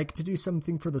would like to do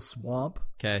something for the swamp.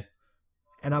 Okay.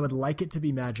 And I would like it to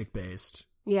be magic based.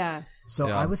 Yeah. So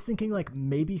I was thinking like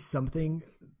maybe something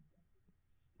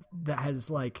that has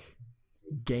like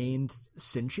gained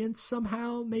sentience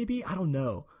somehow, maybe? I don't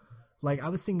know. Like I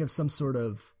was thinking of some sort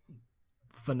of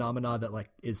phenomena that like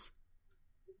is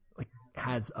like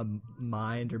has a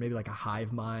mind or maybe like a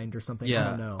hive mind or something. Yeah. I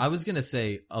don't know. I was going to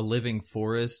say a living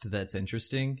forest that's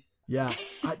interesting. Yeah.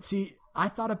 I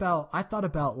thought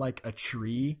about like a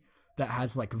tree that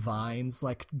has like vines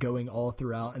like going all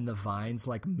throughout and the vines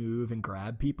like move and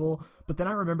grab people. But then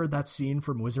I remembered that scene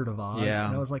from Wizard of Oz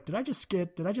and I was like, did I just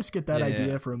get that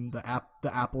idea from the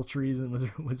apple trees in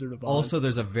Wizard of Oz? Also,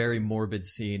 there's a very morbid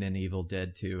scene in Evil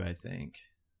Dead 2, I think,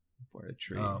 where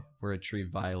a tree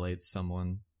violates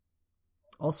someone.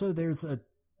 Also, there's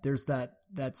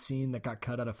that scene that got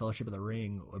cut out of Fellowship of the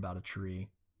Ring about a tree.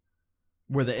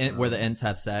 Where the Ents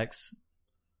have sex?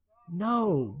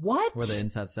 No, what? Where the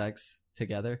Ents have sex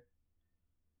together?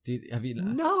 Have you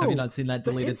No. Have you not seen that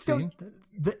deleted scene?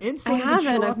 The Ents I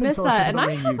haven't. I've missed that, and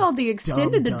I have all the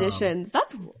extended editions.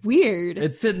 That's weird.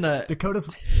 It's in the Dakota's.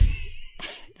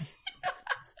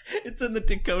 It's in the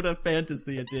Dakota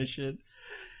Fantasy Edition.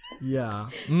 Yeah.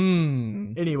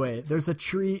 Anyway, there's a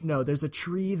tree. No, there's a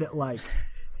tree that like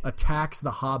attacks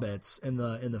the hobbits in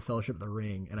the Fellowship of the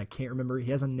Ring, and I can't remember.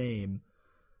 He has a name,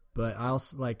 but I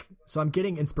also like. So I'm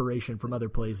getting inspiration from other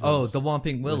places. Oh, the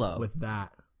Whomping Willow with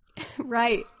that.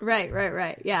 Right.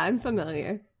 Yeah, I'm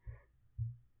familiar.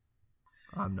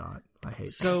 I'm not. I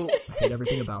hate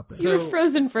everything about this. You were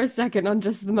frozen for a second on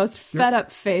just the most fed up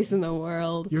face in the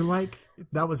world. You're like,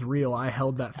 that was real. I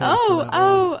held that face.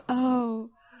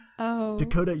 Oh.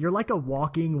 Dakota, you're like a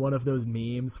walking one of those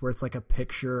memes where it's like a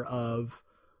picture of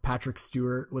Patrick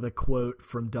Stewart with a quote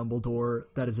from Dumbledore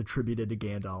that is attributed to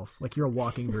Gandalf. Like you're a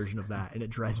walking version of that, and it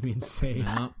drives me insane.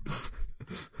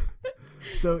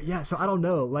 So I don't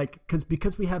know, like,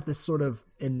 because we have this sort of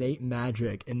innate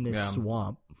magic in this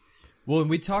swamp. Well,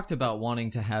 and we talked about wanting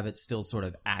to have it still sort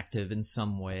of active in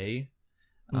some way.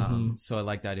 So I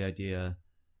like that idea.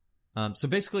 So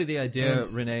basically the idea,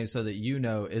 Renee, so that you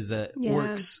know, is that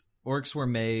orcs were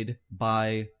made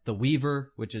by the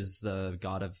Weaver, which is the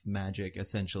god of magic,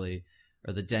 essentially,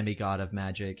 or the demigod of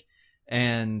magic.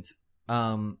 And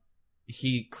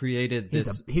he created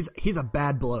this. He's a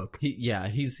bad bloke.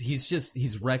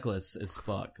 He's reckless as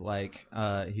fuck. Like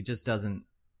he doesn't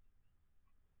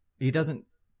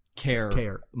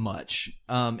care much.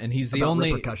 And he's the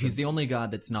only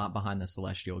god that's not behind the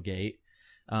Celestial Gate.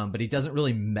 But he doesn't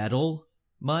really meddle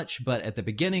much. But at the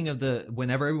beginning of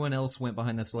whenever everyone else went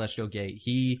behind the Celestial Gate,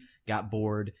 he got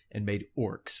bored and made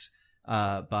orcs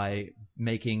by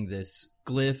making this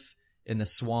glyph in the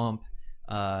swamp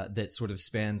that sort of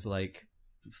spans like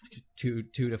 2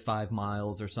 to 5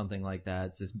 miles or something like that.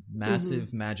 It's this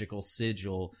massive magical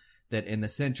sigil that in the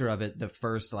center of it, the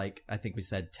first, like, I think we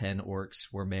said 10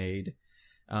 orcs were made.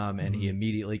 And he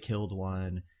immediately killed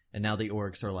one. And now the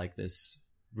orcs are like this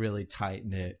really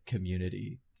tight-knit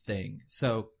community thing.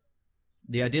 So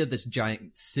the idea of this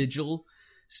giant sigil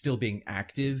still being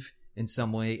active in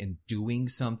some way and doing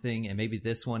something, and maybe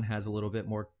this one has a little bit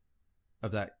more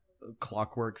of that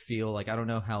clockwork feel. Like, I don't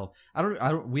know how,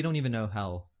 we don't even know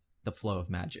how the flow of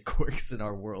magic works in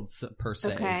our world per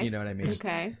se. Okay. You know what I mean?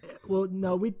 Okay. Well,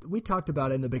 no, we talked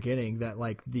about in the beginning that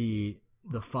like the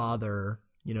father,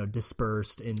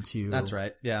 dispersed into. That's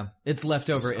right. Yeah. It's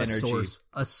leftover energy.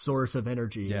 A source of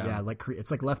energy. Yeah. Like it's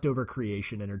like leftover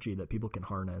creation energy that people can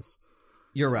harness.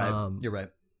 You're right. You're right.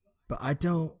 But I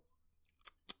don't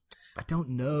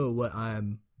know what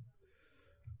I'm.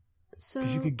 So.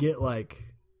 Because you could get like,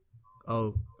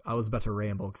 I was about to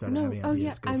ramble because I don't have any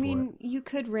ideas. I mean, you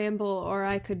could ramble, or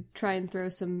I could try and throw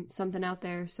something out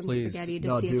there, spaghetti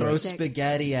to see if it throw sticks.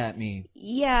 Spaghetti at me.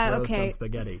 Yeah, throw okay. Some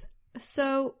spaghetti.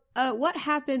 So, what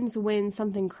happens when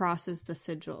something crosses the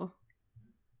sigil?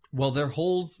 Well,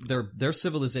 their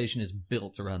civilization is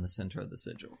built around the center of the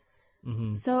sigil.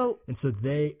 Mm-hmm. So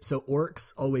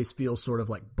orcs always feel sort of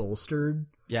like bolstered.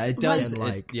 Yeah, it does.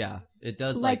 It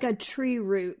does like a tree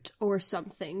root or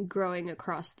something growing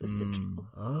across the sigil.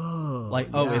 Oh,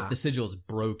 if the sigil is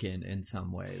broken in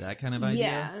some way, that kind of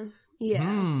idea.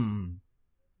 Yeah.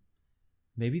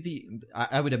 Maybe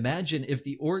I would imagine if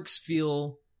the orcs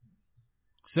feel.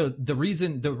 So the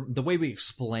reason the way we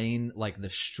explain like the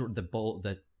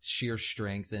sheer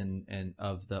strength and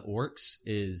of the orcs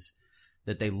is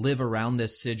that they live around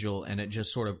this sigil, and it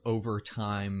just sort of over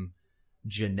time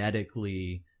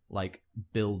genetically like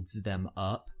builds them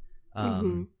up.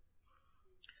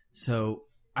 So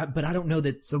I don't know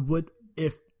that. So would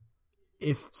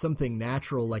if something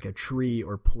natural like a tree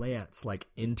or plants like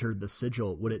entered the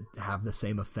sigil, would it have the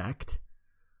same effect?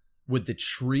 Would the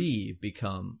tree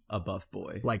become a buff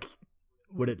boy? Like,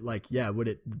 would it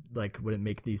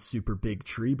make these super big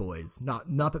tree boys? Not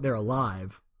that they're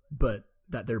alive, but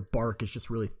that their bark is just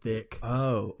really thick.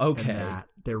 Oh, okay. And that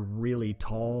they're really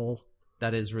tall.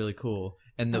 That is really cool.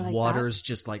 And the water's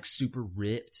just like super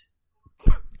ripped.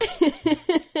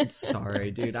 I'm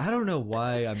sorry, dude. I don't know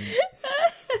why I'm.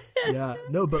 Yeah,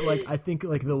 no, but like I think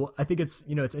it's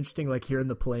it's interesting. Like here in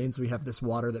the plains, we have this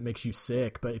water that makes you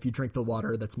sick, but if you drink the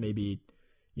water that's maybe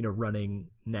running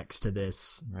next to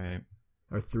this, right,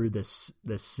 or through this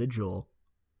sigil,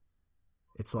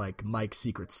 it's like Mike's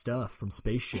secret stuff from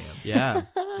Space Jam.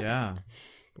 Yeah.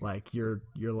 Like you're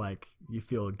like you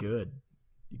feel good,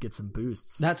 you get some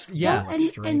boosts. That's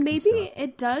and maybe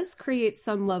it does create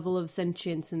some level of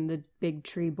sentience in the big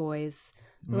tree boys,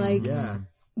 like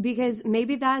because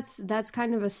maybe that's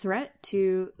kind of a threat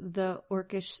to the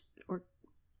orcish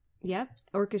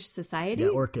society. Yeah,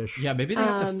 orcish. Yeah, maybe they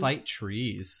have to fight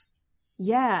trees.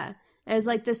 Yeah. As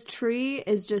like this tree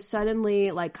is just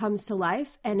suddenly like comes to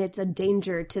life and it's a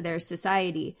danger to their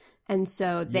society. And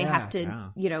so they have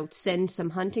to, send some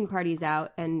hunting parties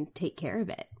out and take care of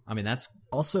it. I mean, that's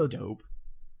also dope.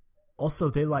 Also,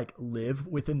 they like live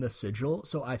within the sigil.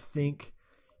 So I think,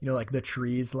 like the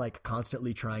trees like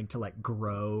constantly trying to like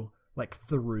grow like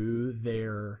through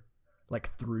their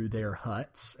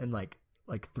huts and like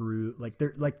through like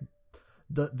they're like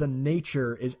the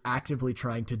nature is actively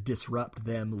trying to disrupt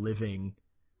them living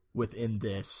within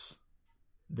this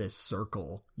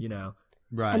circle,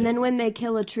 Right. And then when they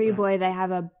kill a tree boy, they have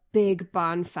a big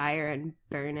bonfire and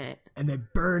burn it. And they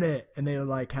burn it and they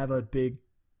like have a big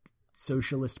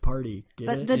socialist party.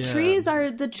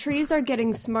 The trees are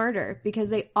getting smarter because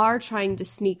they are trying to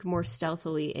sneak more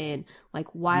stealthily in, like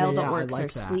while the orcs are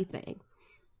sleeping.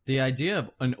 The idea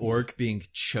of an orc being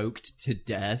choked to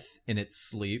death in its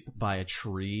sleep by a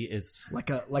tree is like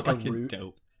a root.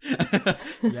 Dope.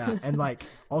 Yeah, and like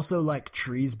also like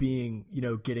trees being,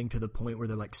 getting to the point where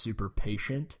they're like super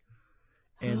patient.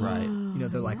 And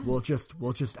they're like, we'll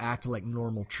just act like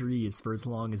normal trees for as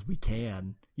long as we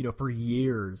can, for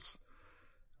years.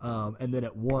 And then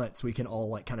at once we can all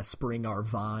like kind of spring our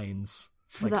vines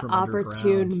for the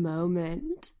opportune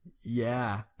moment.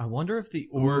 Yeah. I wonder if the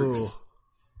orcs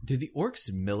do the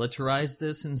orcs militarize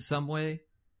this in some way?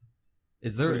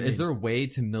 Is there a way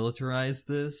to militarize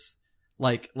this?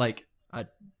 Like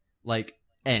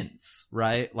Ents,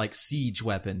 right? Like siege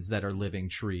weapons that are living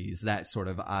trees, that sort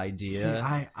of idea. See,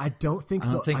 I don't think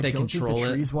they control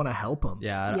the trees want to help them.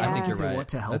 Yeah, I think you're right. They want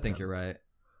to help I think them. you're right.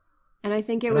 And I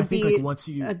think it would be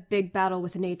a big battle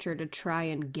with nature to try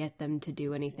and get them to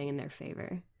do anything in their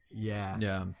favor. Yeah.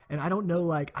 Yeah. And I don't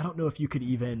know if you could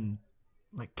even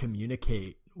like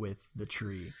communicate with the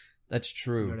tree. That's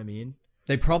true. You know what I mean?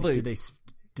 They probably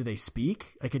do they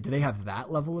speak? Like, do they have that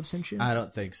level of sentience? I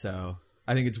don't think so.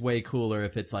 I think it's way cooler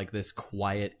if it's like this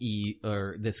quiet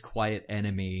this quiet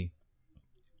enemy.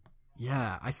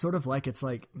 Yeah, I sort of like it's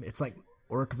like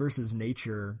orc versus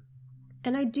nature.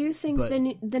 And I do think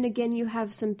then again you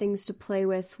have some things to play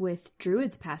with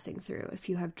druids passing through. If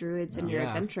you have druids in your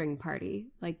adventuring party,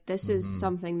 like this is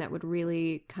something that would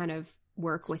really kind of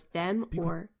work with them,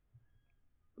 or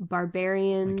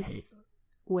barbarians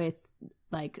with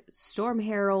like storm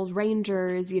heralds,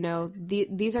 rangers.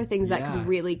 These are things that could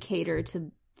really cater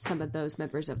to some of those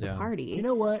members of the party. You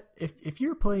know what? If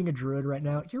you're playing a druid right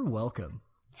now, you're welcome.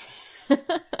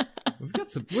 We've got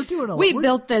some. We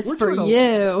built this for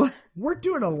you. We're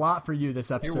doing a lot for you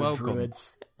this episode, You're welcome.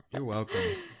 druids. You're welcome.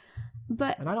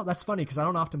 And I don't. That's funny because I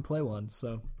don't often play one.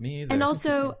 So me either. And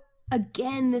also,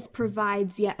 again, this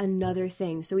provides yet another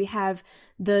thing. So we have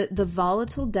the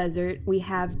volatile desert. We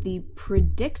have the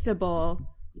predictable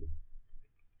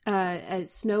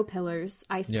snow pillars,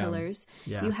 ice pillars.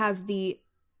 Yeah. You have the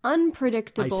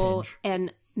unpredictable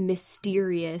and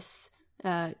mysterious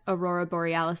aurora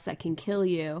borealis that can kill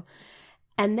you.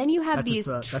 And then you have these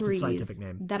trees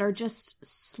that are just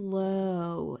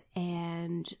slow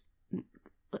and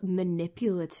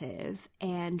manipulative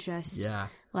and just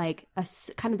like a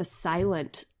kind of a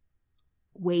silent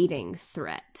waiting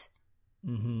threat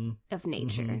of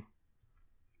nature.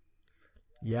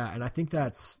 Yeah, and I think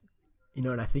that's,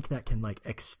 and I think that can like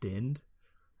extend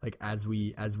like as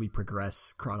we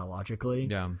progress chronologically.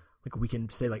 Yeah. Like we can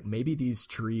say like maybe these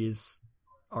trees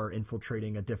are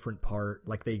infiltrating a different part,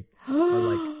 like they are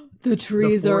like the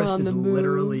trees are on the move.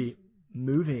 Literally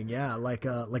moving, like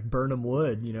Burnham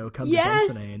Wood, come to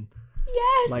Dunsinane.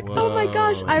 Yes. Like, oh my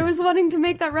gosh, I was wanting to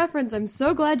make that reference. I'm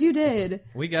so glad you did.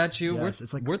 We got you.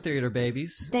 Yes, we're theater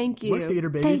babies. Thank you. We're theater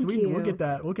babies. We'll get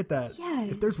that. We'll get that.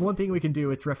 Yes. If there's one thing we can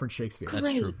do, it's reference Shakespeare. Great.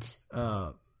 That's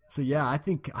true. So yeah, I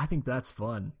think that's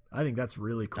fun. I think that's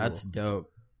really cool. That's dope.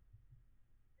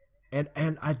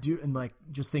 And I do, and like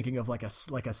just thinking of like a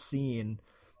scene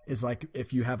is like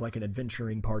if you have like an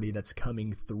adventuring party that's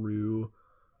coming through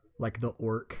like the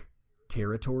orc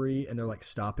territory and they're like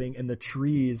stopping and the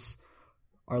trees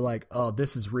are like, oh,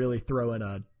 this is really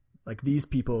throwing these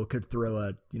people could throw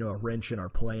a wrench in our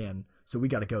plan, so we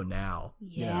got to go now.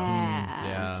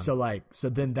 Yeah. So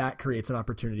then that creates an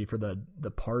opportunity for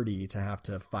the party to have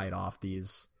to fight off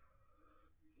these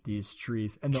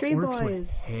trees, and the orcs would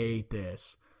hate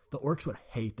this. The orcs would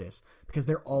hate this because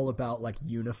they're all about like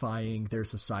unifying their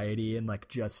society and like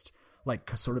just like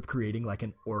sort of creating like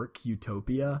an orc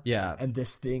utopia. Yeah. And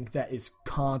this thing that is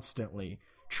constantly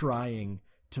trying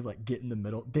to like get in the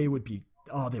middle, they would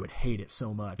hate it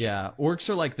so much. Yeah. Orcs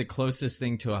are like the closest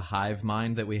thing to a hive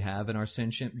mind that we have in our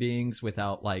sentient beings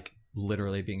without like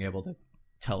literally being able to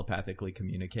telepathically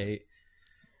communicate.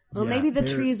 Well, maybe the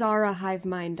trees are a hive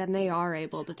mind and they are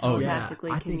able to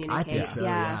telepathically communicate. I think so,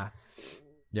 yeah.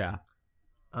 Yeah.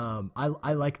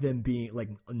 I like them being like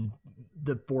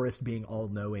the forest being all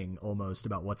knowing almost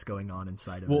about what's going on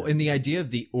inside of it. Well, and the idea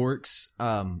of the orcs,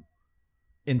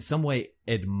 in some way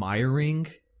admiring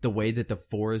the way that the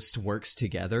forest works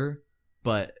together,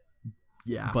 but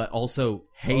also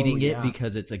hating it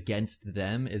because it's against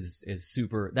them is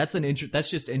super. That's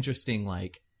just interesting,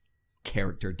 like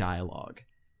character dialogue.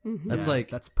 Mm-hmm. That's like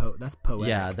that's poetic.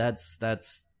 Yeah, that's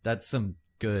some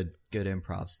good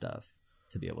improv stuff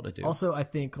to be able to do. Also, I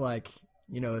think like,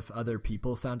 if other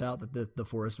people found out that the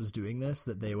forest was doing this,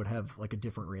 that they would have like a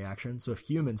different reaction. So if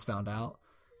humans found out,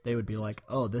 they would be like,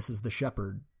 oh, this is the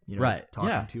shepherd,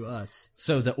 talking to us.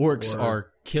 So the orcs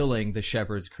are killing the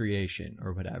shepherd's creation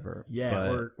or whatever.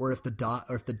 Yeah. Or if the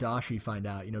Dashi find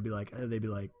out, they'd be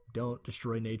like, don't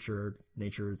destroy nature.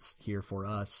 Nature's here for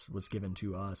us, was given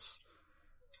to us.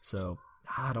 So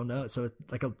I don't know. So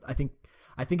like,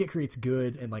 I think it creates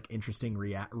good and like interesting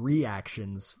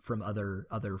reactions from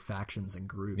other factions and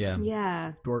groups.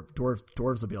 Yeah.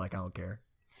 Dwarves will be like, I don't care.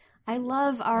 I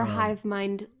love our hive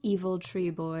mind evil tree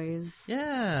boys.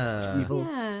 Yeah.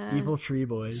 Evil tree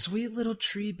boys. Sweet little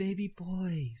tree baby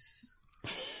boys.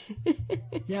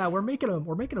 Yeah, we're making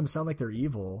them sound like they're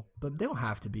evil, but they don't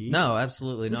have to be. No,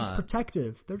 absolutely not. They're just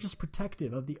protective. They're just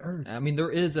protective of the earth. I mean, there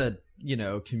is a,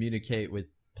 communicate with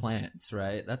plants,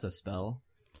 right? That's a spell.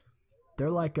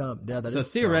 They're like, so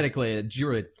theoretically, a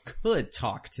druid could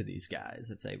talk to these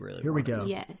guys if they really Here wanted. We go.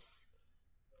 Yes.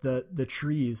 The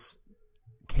trees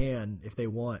can, if they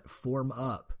want, form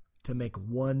up to make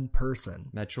one person.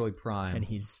 Metroid Prime.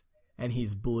 And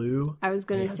he's blue. I was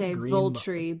going to say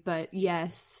Voltree, but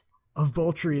yes. Oh,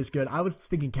 Voltree is good. I was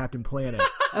thinking Captain Planet.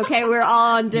 Okay, we're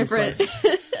all on different.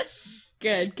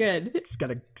 Good. He's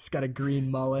got a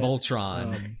green mullet.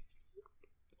 Voltron.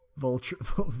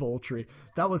 Voltree.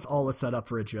 That was all a setup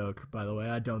for a joke, by the way.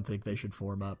 I don't think they should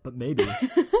form up, but maybe.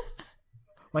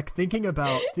 Like thinking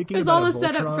about it was all a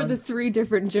setup for the 3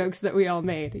 different jokes that we all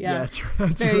made. Yeah,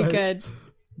 that's very right. Good.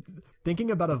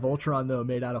 Thinking about a Voltron though,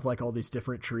 made out of like all these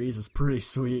different trees, is pretty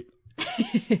sweet.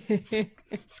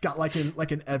 It's got like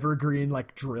an evergreen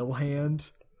like drill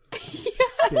hand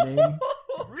spinning.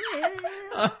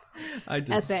 I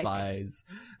despise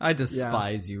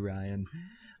you, Ryan.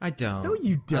 I don't. No,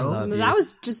 you don't. That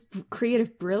was just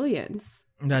creative brilliance.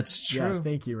 That's true. Yeah,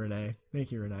 thank you, Renee.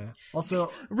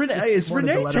 Also, Renee, is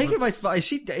Renee taking my spot? Is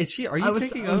she? Are you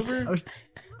taking over?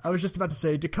 I was just about to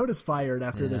say Dakota's fired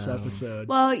after this episode.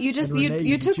 Well, you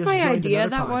took my idea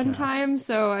that podcast. One time,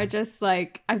 so I've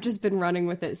just been running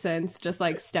with it since, just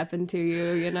like stepping to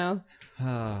you,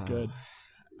 Good.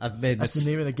 That's the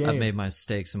name of the game. I've made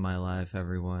mistakes in my life,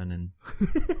 everyone, and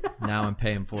now I'm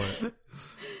paying for it.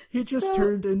 He just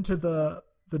turned into the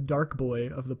dark boy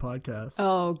of the podcast.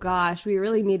 Oh gosh, we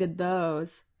really needed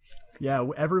those. Yeah,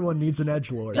 everyone needs an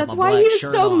edgelord. That's why he was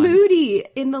so moody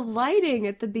in the lighting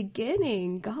at the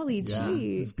beginning. Golly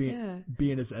gee. He's being an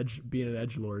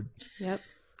edgelord. Yep.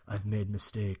 I've made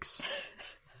mistakes.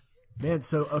 Man,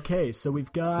 so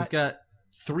we've got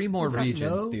 3 more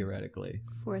regions theoretically.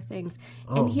 4 things.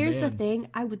 And here's the thing,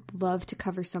 I would love to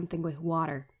cover something with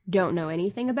water. Don't know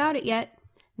anything about it yet.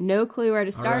 No clue where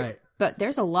to start, but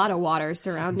there's a lot of water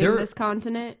surrounding this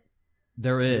continent.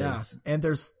 There is. Yeah.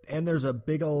 And there's a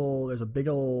big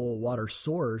old water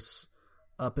source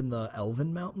up in the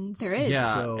Elven Mountains. There is.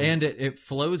 Yeah, and it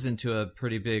flows into a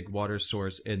pretty big water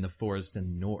source in the forest in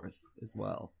the north as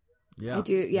well. Yeah. I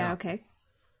do. Yeah, okay.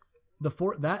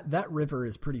 That river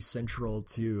is pretty central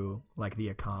to like the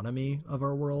economy of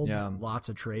our world. Yeah. Lots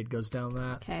of trade goes down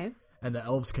that. Okay. And the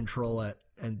elves control it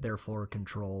and therefore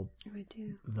control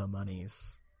the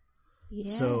monies.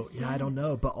 Yes, so I don't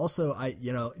know, but also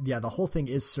the whole thing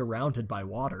is surrounded by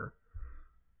water.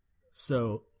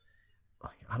 So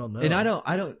I don't know. And I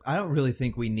don't really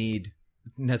think we need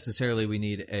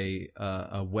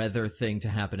a weather thing to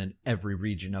happen in every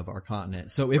region of our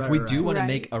continent. So if we do want to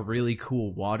make a really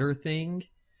cool water thing,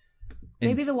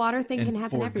 maybe the water thing can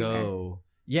happen everywhere.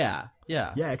 Yeah.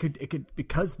 It could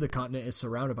because the continent is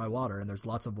surrounded by water and there's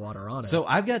lots of water on it. So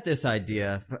I've got this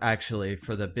idea actually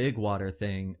for the big water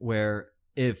thing where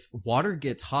if water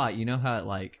gets hot, you know how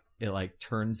it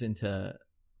turns into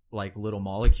like little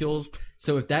molecules.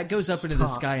 So if that goes up into the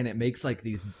sky and it makes like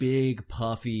these big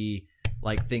puffy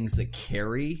like things that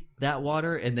carry that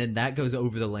water, and then that goes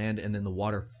over the land, and then the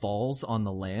water falls on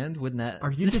the land. Wouldn't that?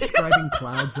 Are you describing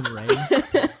clouds and rain?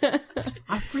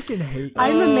 I freaking hate that.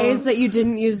 I'm amazed that you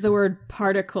didn't use the word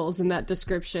particles in that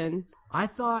description. I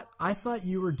thought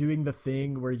you were doing the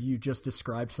thing where you just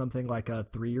described something like a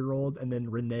 3-year-old, and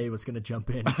then Renee was going to jump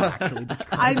in and actually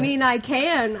describe it. I mean, I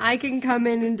can come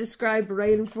in and describe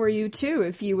rain for you too,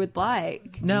 if you would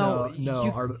like. No,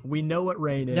 we know what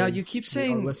rain is. Now you keep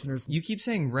saying listeners. You keep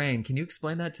saying rain. Can you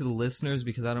explain that to the listeners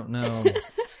because I don't know.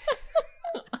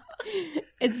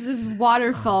 It's this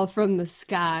waterfall from the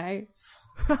sky.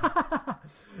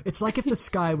 It's like if the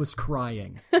sky was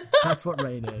crying. That's what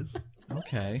rain is.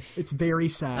 Okay. It's very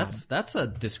sad. That's a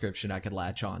description I could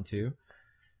latch on to.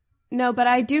 No, but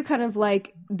I do kind of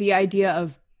like the idea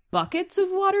of buckets of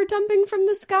water dumping from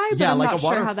the sky, but I'm not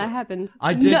sure how that happens.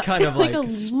 I did kind of like a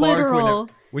spark literal...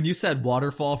 when you said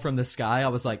waterfall from the sky, I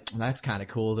was like, that's kind of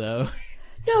cool though.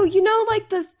 No, you know like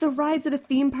the rides at a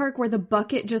theme park where the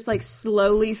bucket just like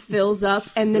slowly fills up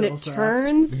and then it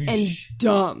turns and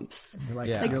dumps.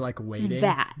 You're like waiting.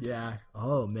 That. Yeah.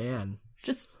 Oh man.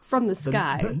 Just from the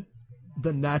sky.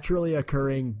 The naturally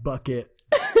occurring bucket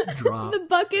drop. The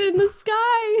bucket in the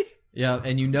sky. Yeah,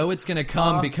 and you know it's gonna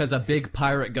come because a big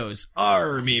pirate goes,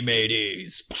 "Army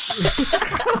mateys."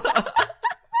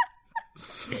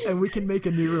 And we can make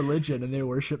a new religion, and they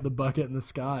worship the bucket in the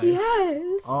sky.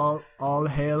 Yes. All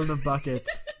hail the bucket.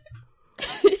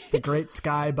 The great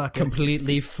sky bucket.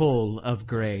 Completely full of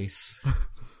grace.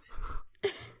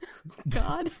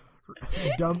 God.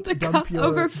 Dump cup your...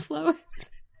 overflowing.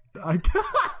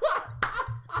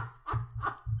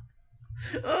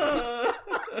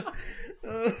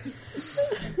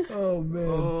 Oh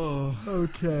man.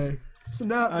 Okay. So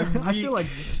now I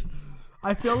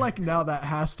feel like now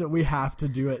we have to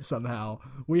do it somehow.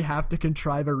 We have to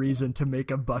contrive a reason to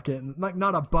make a bucket, like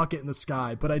not a bucket in the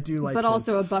sky, but I do like. But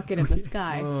also a bucket in the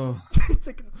sky. It's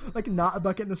like not a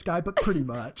bucket in the sky, but pretty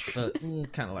much. Kind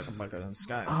of like a bucket in the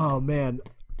sky. Oh man.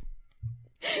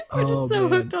 We're just so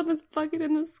hooked on this bucket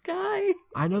in the sky.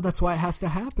 I know, that's why it has to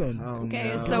happen.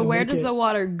 Okay, so where does the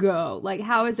water go? Like,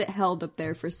 how is it held up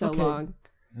there for so long?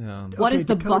 What is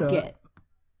the Dakota, bucket?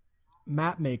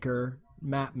 Map maker,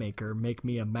 make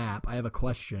me a map. I have a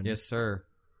question. Yes, sir.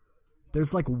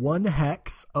 There's like 1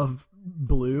 hex of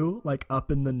blue, like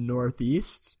up in the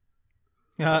northeast.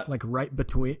 Like right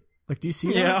between. Like, do you see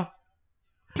that? Yeah.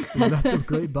 Is that the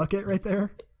great bucket right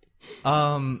there?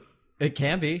 It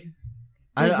can be.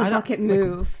 Does the bucket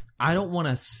move? I don't want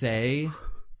to say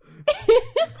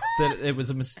that it was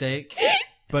a mistake,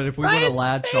 but if we want to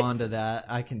latch onto that,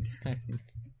 I can.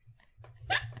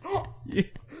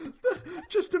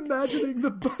 Just imagining the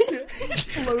bucket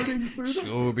floating through the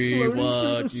Show me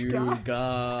what you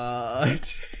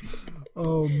got.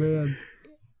 Oh man.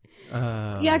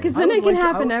 Yeah, because then it can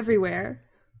happen everywhere.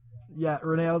 Yeah,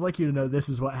 Renee, I would like you to know this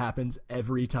is what happens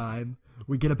every time.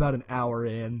 We get about an hour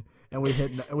in, and we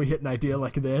hit an idea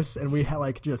like this, and we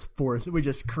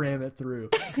just cram it through.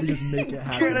 We just make it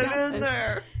happen. Get it in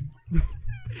there.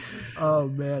 Oh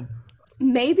man.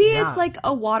 Maybe it's like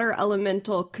a water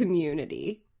elemental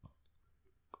community.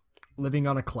 living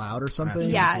on a cloud or something.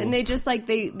 Yeah, cool. And they just like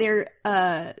they're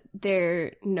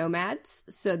nomads,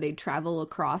 so they travel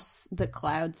across the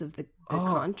clouds of the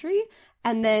country,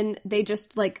 and then they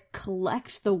just like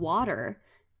collect the water,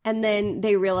 and then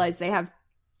they realize they have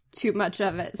too much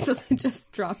of it, so they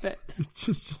just drop it.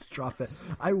 just drop it.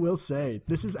 I will say,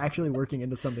 this is actually working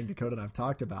into something Dakota and I've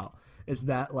talked about, is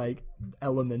that like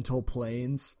elemental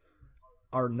planes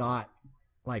are not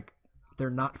like, they're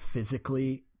not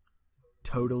physically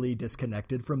totally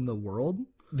disconnected from the world.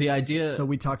 The idea. So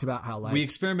we talked about how like we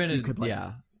experimented.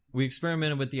 We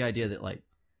experimented with the idea that like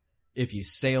if you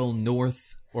sail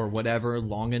north or whatever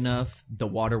long enough, the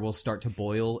water will start to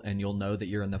boil, and you'll know that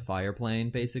you're in the fire plane.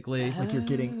 Basically, like you're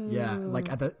getting you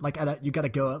got to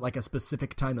go at like a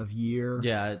specific time of year.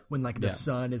 Yeah, when like the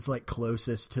sun is like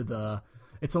closest to the.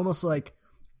 It's almost like.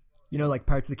 You know, like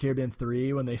Pirates of the Caribbean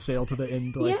 3 when they sail to the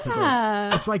end. Like,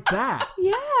 it's like that.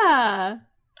 Yeah.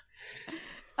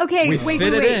 Okay,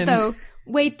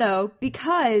 wait though,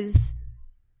 because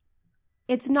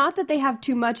it's not that they have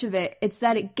too much of it, it's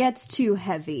that it gets too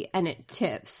heavy and it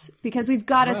tips. Because we've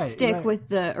got to stick with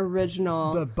the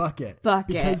original... The bucket.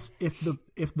 Because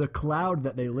if the cloud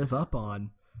that they live up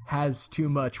on has too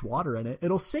much water in it,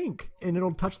 it'll sink and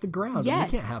it'll touch the ground. Yes.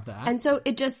 And you can't have that. And so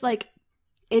it just like...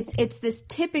 It's this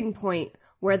tipping point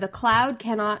where the cloud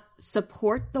cannot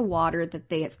support the water that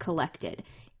they have collected.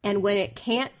 And when it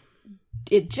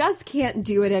just can't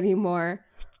do it anymore,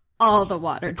 all the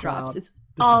water drops. It's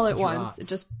all at once. It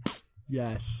just...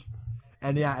 Yes.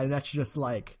 And and that's just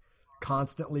like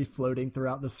constantly floating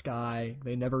throughout the sky.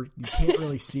 You can't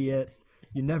really see it.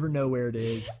 You never know where it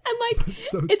is. And like,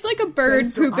 it's like a bird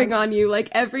pooping on you. Like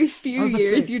every few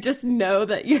years, you just know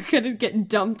that you're going to get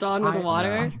dumped on with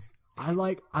water. I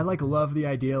love the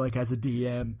idea, like as a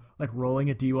DM, like rolling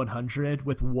a D100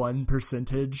 with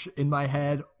 1% in my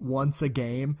head once a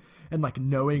game, and like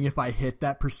knowing if I hit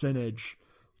that percentage,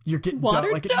 you're getting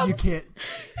water like you can't,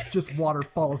 just water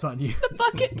falls on you. The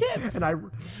bucket tips. And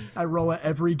I roll it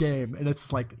every game, and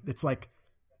it's like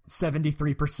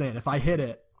 73%. If I hit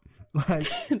it, like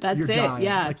that's you're it. Dying.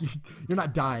 Yeah, like you're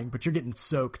not dying, but you're getting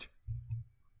soaked.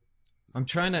 I'm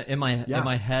trying to in my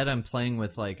head. I'm playing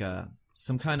with like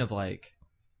some kind of like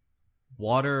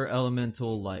water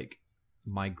elemental like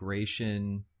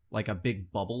migration, like a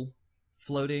big bubble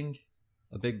floating,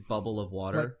 a big bubble of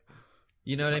water.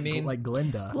 You know what I mean? Like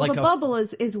Glinda. Well, like the bubble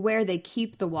is where they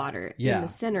keep the water in the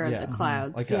center of the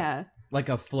clouds. Like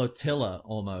a flotilla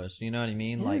almost. You know what I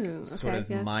mean? Sort of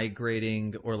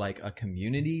migrating, or like a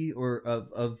community or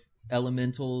of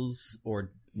elementals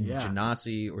or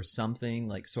genasi or something,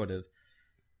 like sort of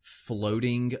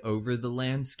floating over the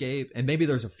landscape, and maybe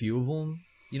there's a few of them,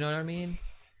 you know what I mean?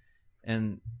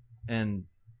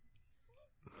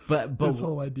 But this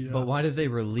whole idea. But why did they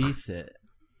release it?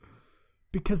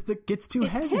 Because it gets too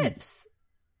heavy. Tips.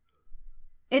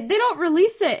 They don't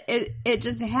release it. It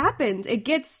just happens. It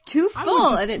gets too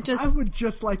full, and it just. I would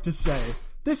just like to say,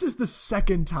 this is the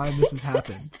second time this has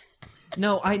happened.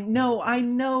 No, I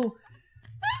know.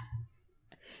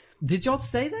 Did y'all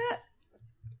say that?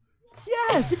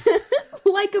 Yes.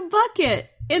 Like a bucket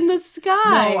in the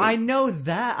sky. No, I know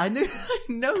that. I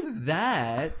know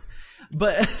that.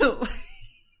 But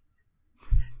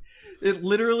it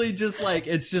literally just like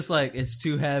it's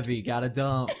too heavy, gotta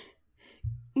dump.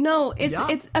 No,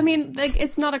 it's I mean, like,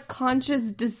 it's not a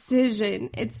conscious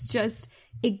decision. It's just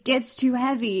it gets too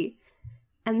heavy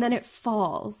and then it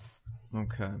falls.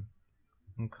 Okay.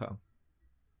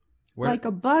 Like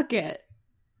a bucket.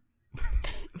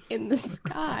 In the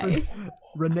sky.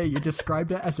 Renee, you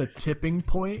described it as a tipping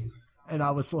point, and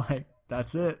I was like,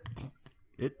 that's it.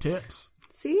 It tips.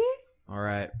 See? All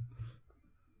right.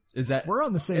 We're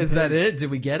on the same page. Is that it?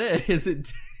 Did we get it? Is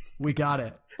it? We got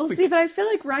it. Well, see, but I feel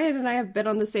like Ryan and I have been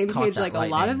on the same page like a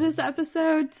lot of this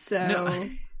episode, so... No.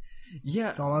 Yeah.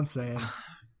 That's all I'm saying.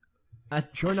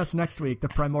 Join us next week, the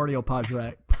Primordial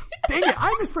Project. Dang it,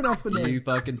 I mispronounced the name. You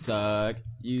fucking suck.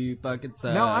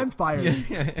 Now I'm fired.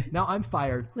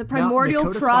 The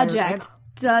Primordial Project.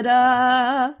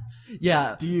 Da-da!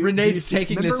 Yeah, Renee's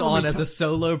taking this on as a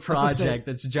solo project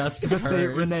that's just hers. Say,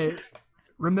 Renee,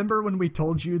 remember when we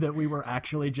told you that we were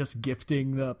actually just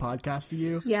gifting the podcast to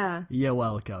you? Yeah. You're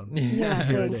welcome. Yeah,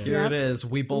 Here it is.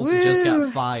 We both just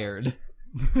got fired.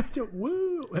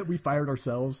 Woo! We fired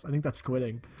ourselves. I think that's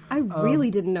quitting. I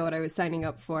really didn't know what I was signing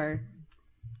up for.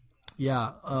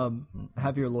 Yeah,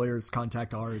 have your lawyers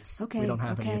contact ours. Okay, we don't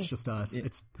have any. It's just us.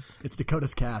 It's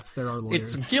Dakota's cats. They're our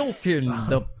lawyers. It's Gilton,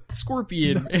 the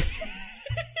scorpion.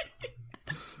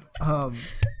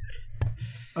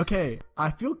 Okay, I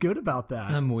feel good about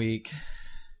that. I'm weak.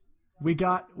 We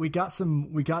got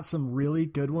some really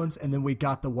good ones, and then we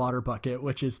got the water bucket,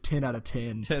 which is 10 out of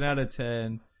 10. 10 out of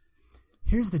 10.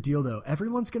 Here's the deal, though.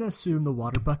 Everyone's going to assume the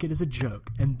water bucket is a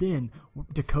joke, and then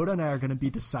Dakota and I are going to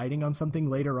be deciding on something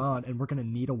later on, and we're going to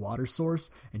need a water source,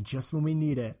 and just when we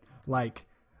need it, like,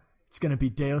 it's going to be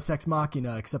Deus Ex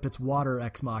Machina, except it's water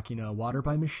Ex Machina, water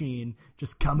by machine,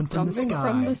 just coming from the sky.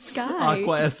 From the sky.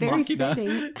 Aqua Ex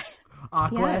Machina.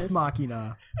 Aqua Ex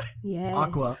Machina. Yes.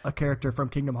 Aqua, a character from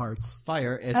Kingdom Hearts.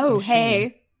 Fire is Oh, machine.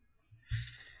 hey.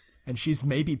 And she's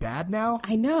maybe bad now?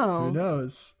 I know. Who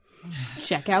knows?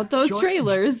 Check out those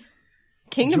trailers.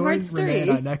 Kingdom Hearts 3. Renee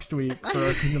and I next week for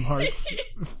our Kingdom Hearts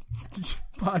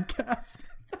podcast.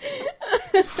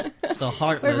 The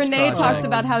Heartless Where Renee Project. talks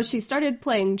about how she started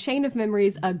playing Chain of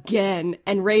Memories again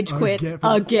and rage quit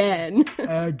again.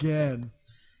 Again.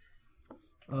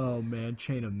 Oh man,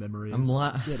 Chain of Memories. I'm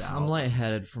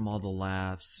lightheaded from all the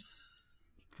laughs.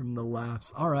 From the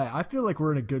laughs. All right, I feel like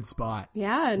we're in a good spot.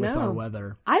 Yeah, with our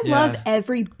weather. I love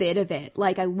every bit of it.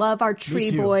 Like, I love our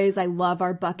tree boys. I love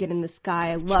our bucket in the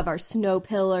sky. I love our snow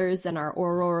pillars and our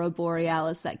aurora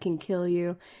borealis that can kill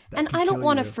you. And I don't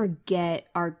want to forget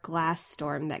our glass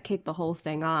storm that kicked the whole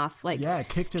thing off. Like, yeah, it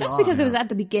kicked it off. Just because it was at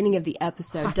the beginning of the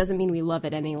episode doesn't mean we love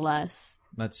it any less.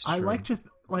 That's true. I like to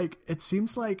it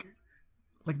seems like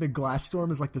the glass storm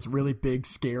is like this really big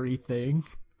scary thing.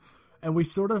 And we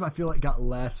sort of, I feel like, got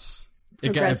less...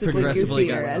 progressively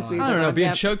got as we I don't know,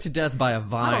 being choked to death by a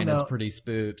vine is pretty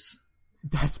spoops.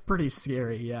 That's pretty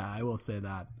scary, yeah, I will say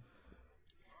that.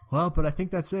 Well, but I think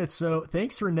that's it. So,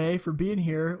 thanks, Renee, for being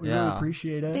here. We really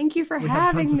appreciate it. Thank you for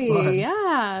having me.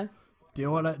 Yeah. Do you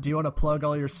wanna plug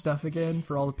all your stuff again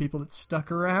for all the people that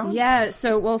stuck around? Yeah,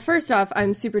 so, well, first off,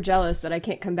 I'm super jealous that I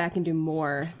can't come back and do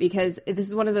more, because this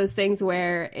is one of those things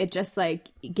where it just, like,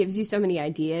 it gives you so many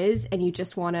ideas, and you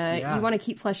just want to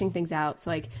keep fleshing things out.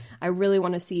 So, like, I really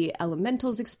want to see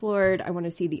elementals explored. I want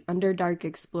to see the Underdark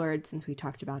explored, since we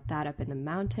talked about that up in the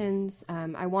mountains.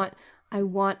 I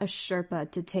want a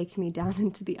Sherpa to take me down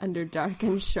into the Underdark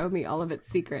and show me all of its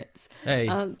secrets. Hey.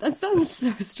 That sounds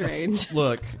so strange.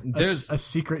 Look, there's a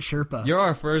secret Sherpa. You're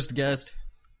our first guest.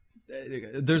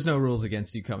 There's no rules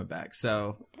against you coming back,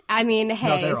 so... I mean,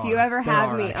 hey, if you ever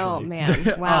have me... actually. Oh,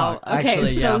 man. Wow. Okay,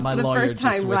 actually, so my the lawyer first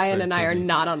just time Ryan and I are me.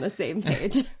 not on the same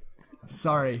page.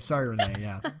 Sorry, Renee,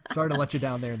 yeah. Sorry to let you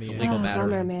down there in the end. Legal matter.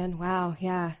 Bummer, man. Wow,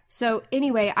 yeah. So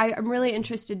anyway, I'm really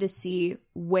interested to see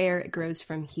where it grows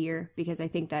from here, because I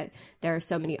think that there are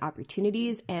so many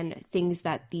opportunities and things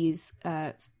that these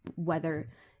weather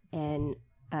and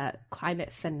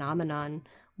climate phenomenon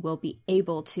will be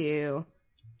able to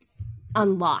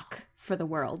unlock for the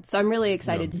world. So I'm really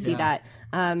excited to see that.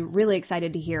 Really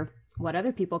excited to hear what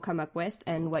other people come up with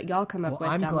and what y'all come up with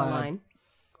down the line.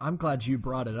 I'm glad you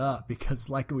brought it up, because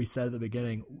like we said at the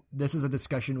beginning, this is a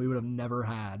discussion we would have never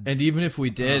had. And even if we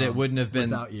did, it wouldn't have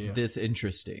been you. this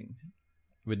interesting.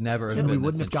 It would never have been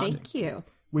this interesting. Thank you.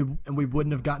 We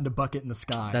wouldn't have gotten to Bucket in the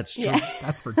Sky. That's true. Yeah.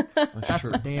 That's for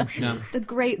damn sure. No. The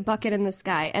great Bucket in the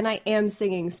Sky. And I am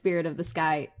singing Spirit of the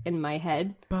Sky in my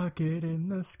head. Bucket in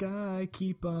the sky,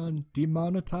 keep on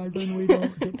demonetizing. We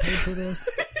don't get paid for this.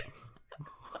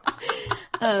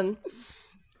 Oh,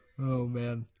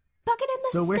 man. Bucket in the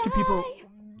sky. So where can people...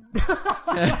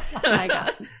 I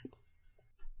got it.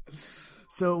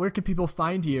 So where can people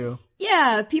find you?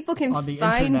 Yeah, people can on the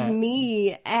find internet?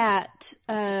 me at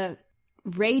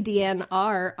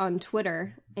RayDNR on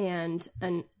Twitter, and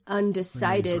an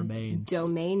undecided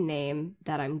domain name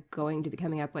that I'm going to be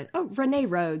coming up with. Oh, Renee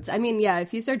Rhodes. I mean, yeah,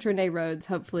 if you search Renee Rhodes,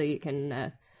 hopefully you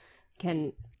can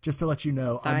Just to let you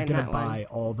know, I'm find going to that buy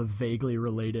all the vaguely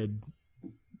related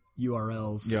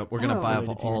URLs. Yep, we're gonna buy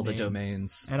related up to your all the name.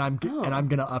 domains. And I'm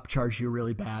gonna upcharge you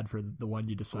really bad for the one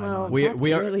you decide Well, on. that's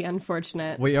really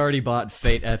unfortunate. We already bought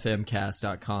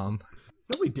FateFMcast.com.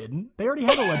 No, we didn't. They already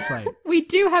have a website. We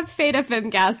do have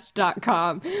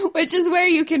fatefmcast.com, which is where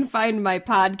you can find my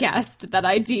podcast that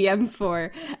I DM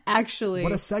for, actually.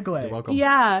 What a segue. You're welcome.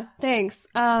 Yeah, thanks.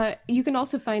 You can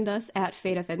also find us at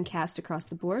FateFMcast across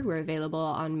the board. We're available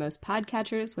on most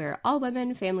podcatchers. We're all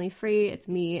women, family free. It's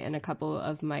me and a couple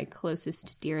of my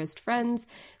closest, dearest friends.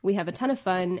 We have a ton of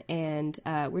fun, and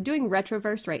we're doing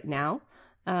Retroverse right now.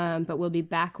 But we'll be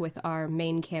back with our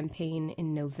main campaign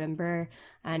in November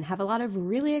and have a lot of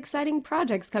really exciting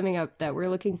projects coming up that we're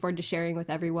looking forward to sharing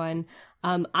with everyone.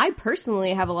 I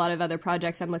personally have a lot of other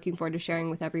projects I'm looking forward to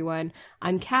sharing with everyone.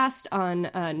 I'm cast on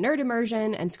Nerd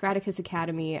Immersion and Scraticus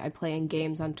Academy. I play in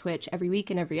games on Twitch every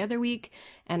week and every other week,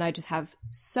 and I just have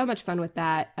so much fun with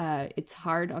that. It's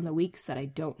hard on the weeks that I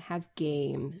don't have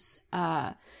games.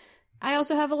 I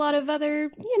also have a lot of other,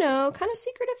 kind of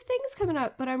secretive things coming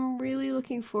up, but I'm really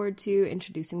looking forward to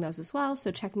introducing those as well.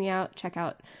 So check me out. Check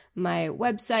out my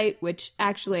website, which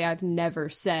actually I've never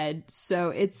said. So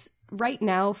it's right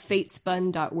now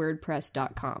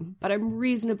fatespun.wordpress.com, but I'm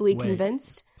reasonably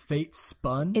convinced. Fate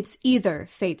Spun? It's either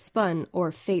Fate Spun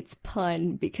or Fate's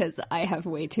Pun because I have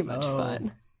way too much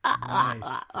fun.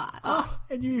 Nice.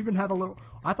 And you even have a little...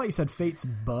 I thought you said Fate's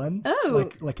Bun. Oh.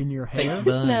 Like in your hair? Fate's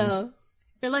buns. No.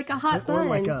 Or like a hot bun. Or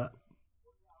like a...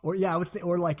 or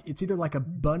like it's either like a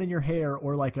bun in your hair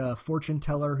or like a fortune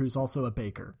teller who's also a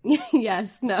baker.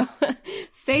 Yes, no.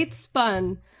 Fate's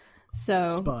Spun.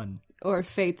 So... Spun. Or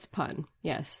Fate's Pun,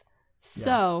 yes.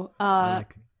 So, I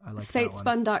like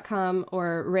fatespun.com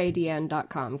or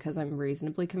raydn.com because I'm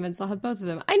reasonably convinced I'll have both of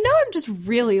them. I know I'm just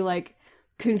really,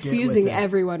 confusing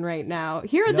everyone right now.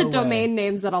 Here are the domain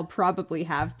names that I'll probably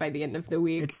have by the end of the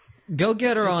week. Go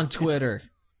get her on Twitter.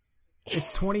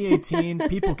 It's 2018.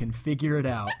 People can figure it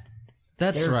out.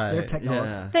 That's right. They're technology.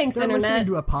 Yeah. Thanks, they're Internet. Listening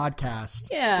to a podcast.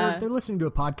 Yeah. They're listening to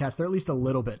a podcast. They're at least a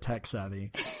little bit tech savvy.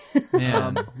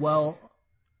 Yeah.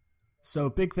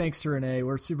 So big thanks to Renee.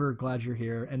 We're super glad you're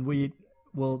here, and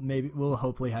we'll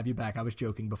hopefully have you back. I was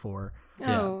joking before.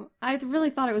 Oh, yeah. I really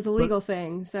thought it was a legal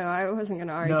thing, so I wasn't going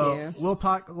to argue. No, we'll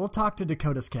talk to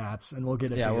Dakota's cats, and we'll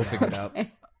get it. Yeah, we'll figure it out.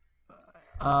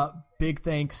 Big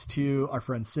thanks to our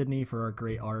friend Sydney for our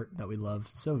great art that we love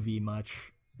so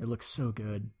much. It looks so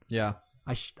good. Yeah.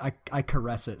 I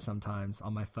caress it sometimes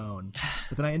on my phone,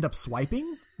 but then I end up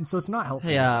swiping, and so it's not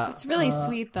helpful. Yeah. It's really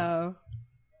sweet, though.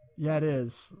 Yeah, it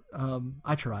is.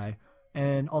 I try.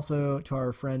 And also to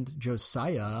our friend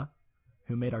Josiah,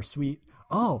 who made our sweet...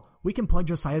 Oh, we can plug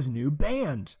Josiah's new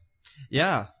band.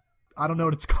 Yeah. I don't know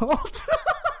what it's called.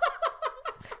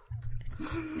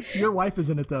 Your wife is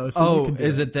in it, though. So you can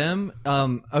is it them?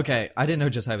 Okay, I didn't know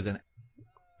Josiah was in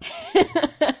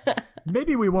it.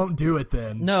 Maybe we won't do it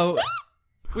then. No,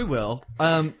 we will.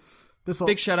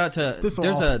 Big shout out to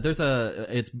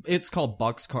it's called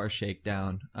Boxcar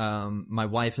Shakedown. My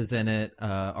wife is in it.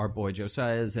 Our boy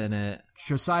Josiah is in it.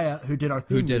 Josiah, who did our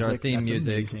theme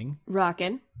music. Amazing.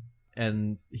 Rockin'.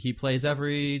 And he plays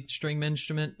every string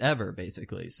instrument ever,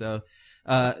 basically. So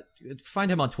find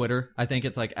him on Twitter. I think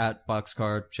it's at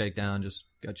Boxcar Shakedown. Just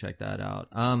go check that out.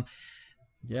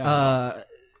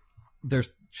 They're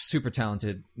super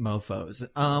talented mofos.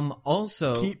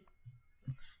 Also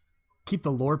keep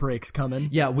the lore breaks coming.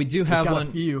 Yeah, we do have one. A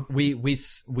few. We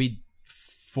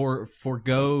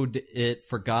forgoed it.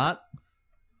 Forgot.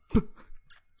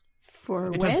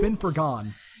 It has been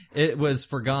forgone. It was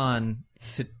forgone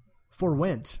to.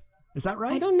 Forwent. Is that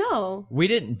right? I don't know. We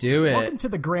didn't do it. Welcome to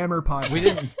the Grammar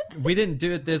Podcast. We didn't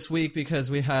do it this week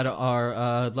because we had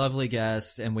our lovely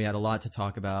guest and we had a lot to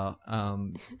talk about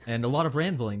and a lot of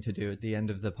rambling to do at the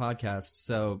end of the podcast.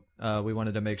 So we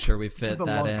wanted to make sure we fit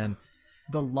that in.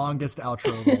 The longest outro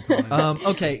of all time.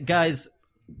 Okay, guys,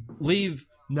 leave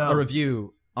a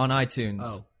review on iTunes.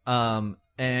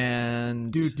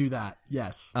 And do that.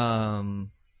 Yes. Or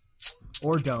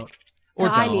don't. Or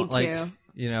don't. I need to.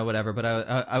 Whatever.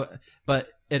 But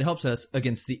it helps us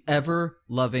against the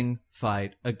ever-loving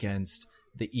fight against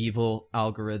the evil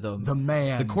algorithm. The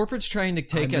man. The corporate's trying to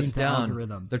take us down.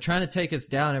 Algorithm. They're trying to take us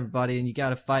down, everybody, and you got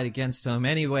to fight against them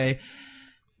anyway.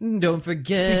 Don't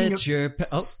forget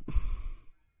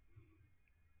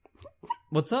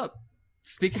What's up?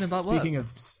 Speaking of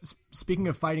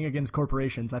fighting against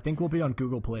corporations, I think we'll be on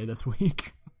Google Play this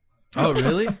week. Oh,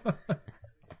 really?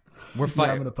 We're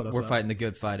fighting. We're fighting the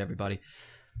good fight, everybody.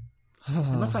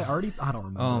 Unless I don't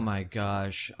remember. Oh my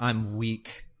gosh, I'm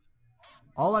weak.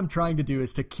 All I'm trying to do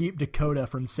is to keep Dakota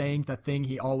from saying the thing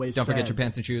he always says. Don't forget your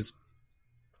pants and shoes.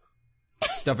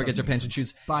 Don't forget your pants and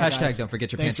shoes. Bye, #, guys. don't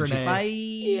forget your Thanks, pants and shoes. Renee. Bye.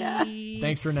 Yeah.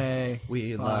 Thanks, Renee.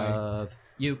 We Bye. love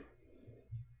you.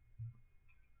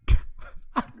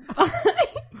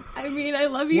 I mean, I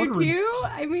love you too.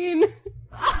 I mean...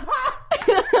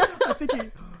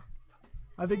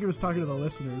 I think he was talking to the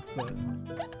listeners, but I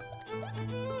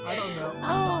don't know.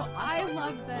 Oh, I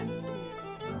love them too.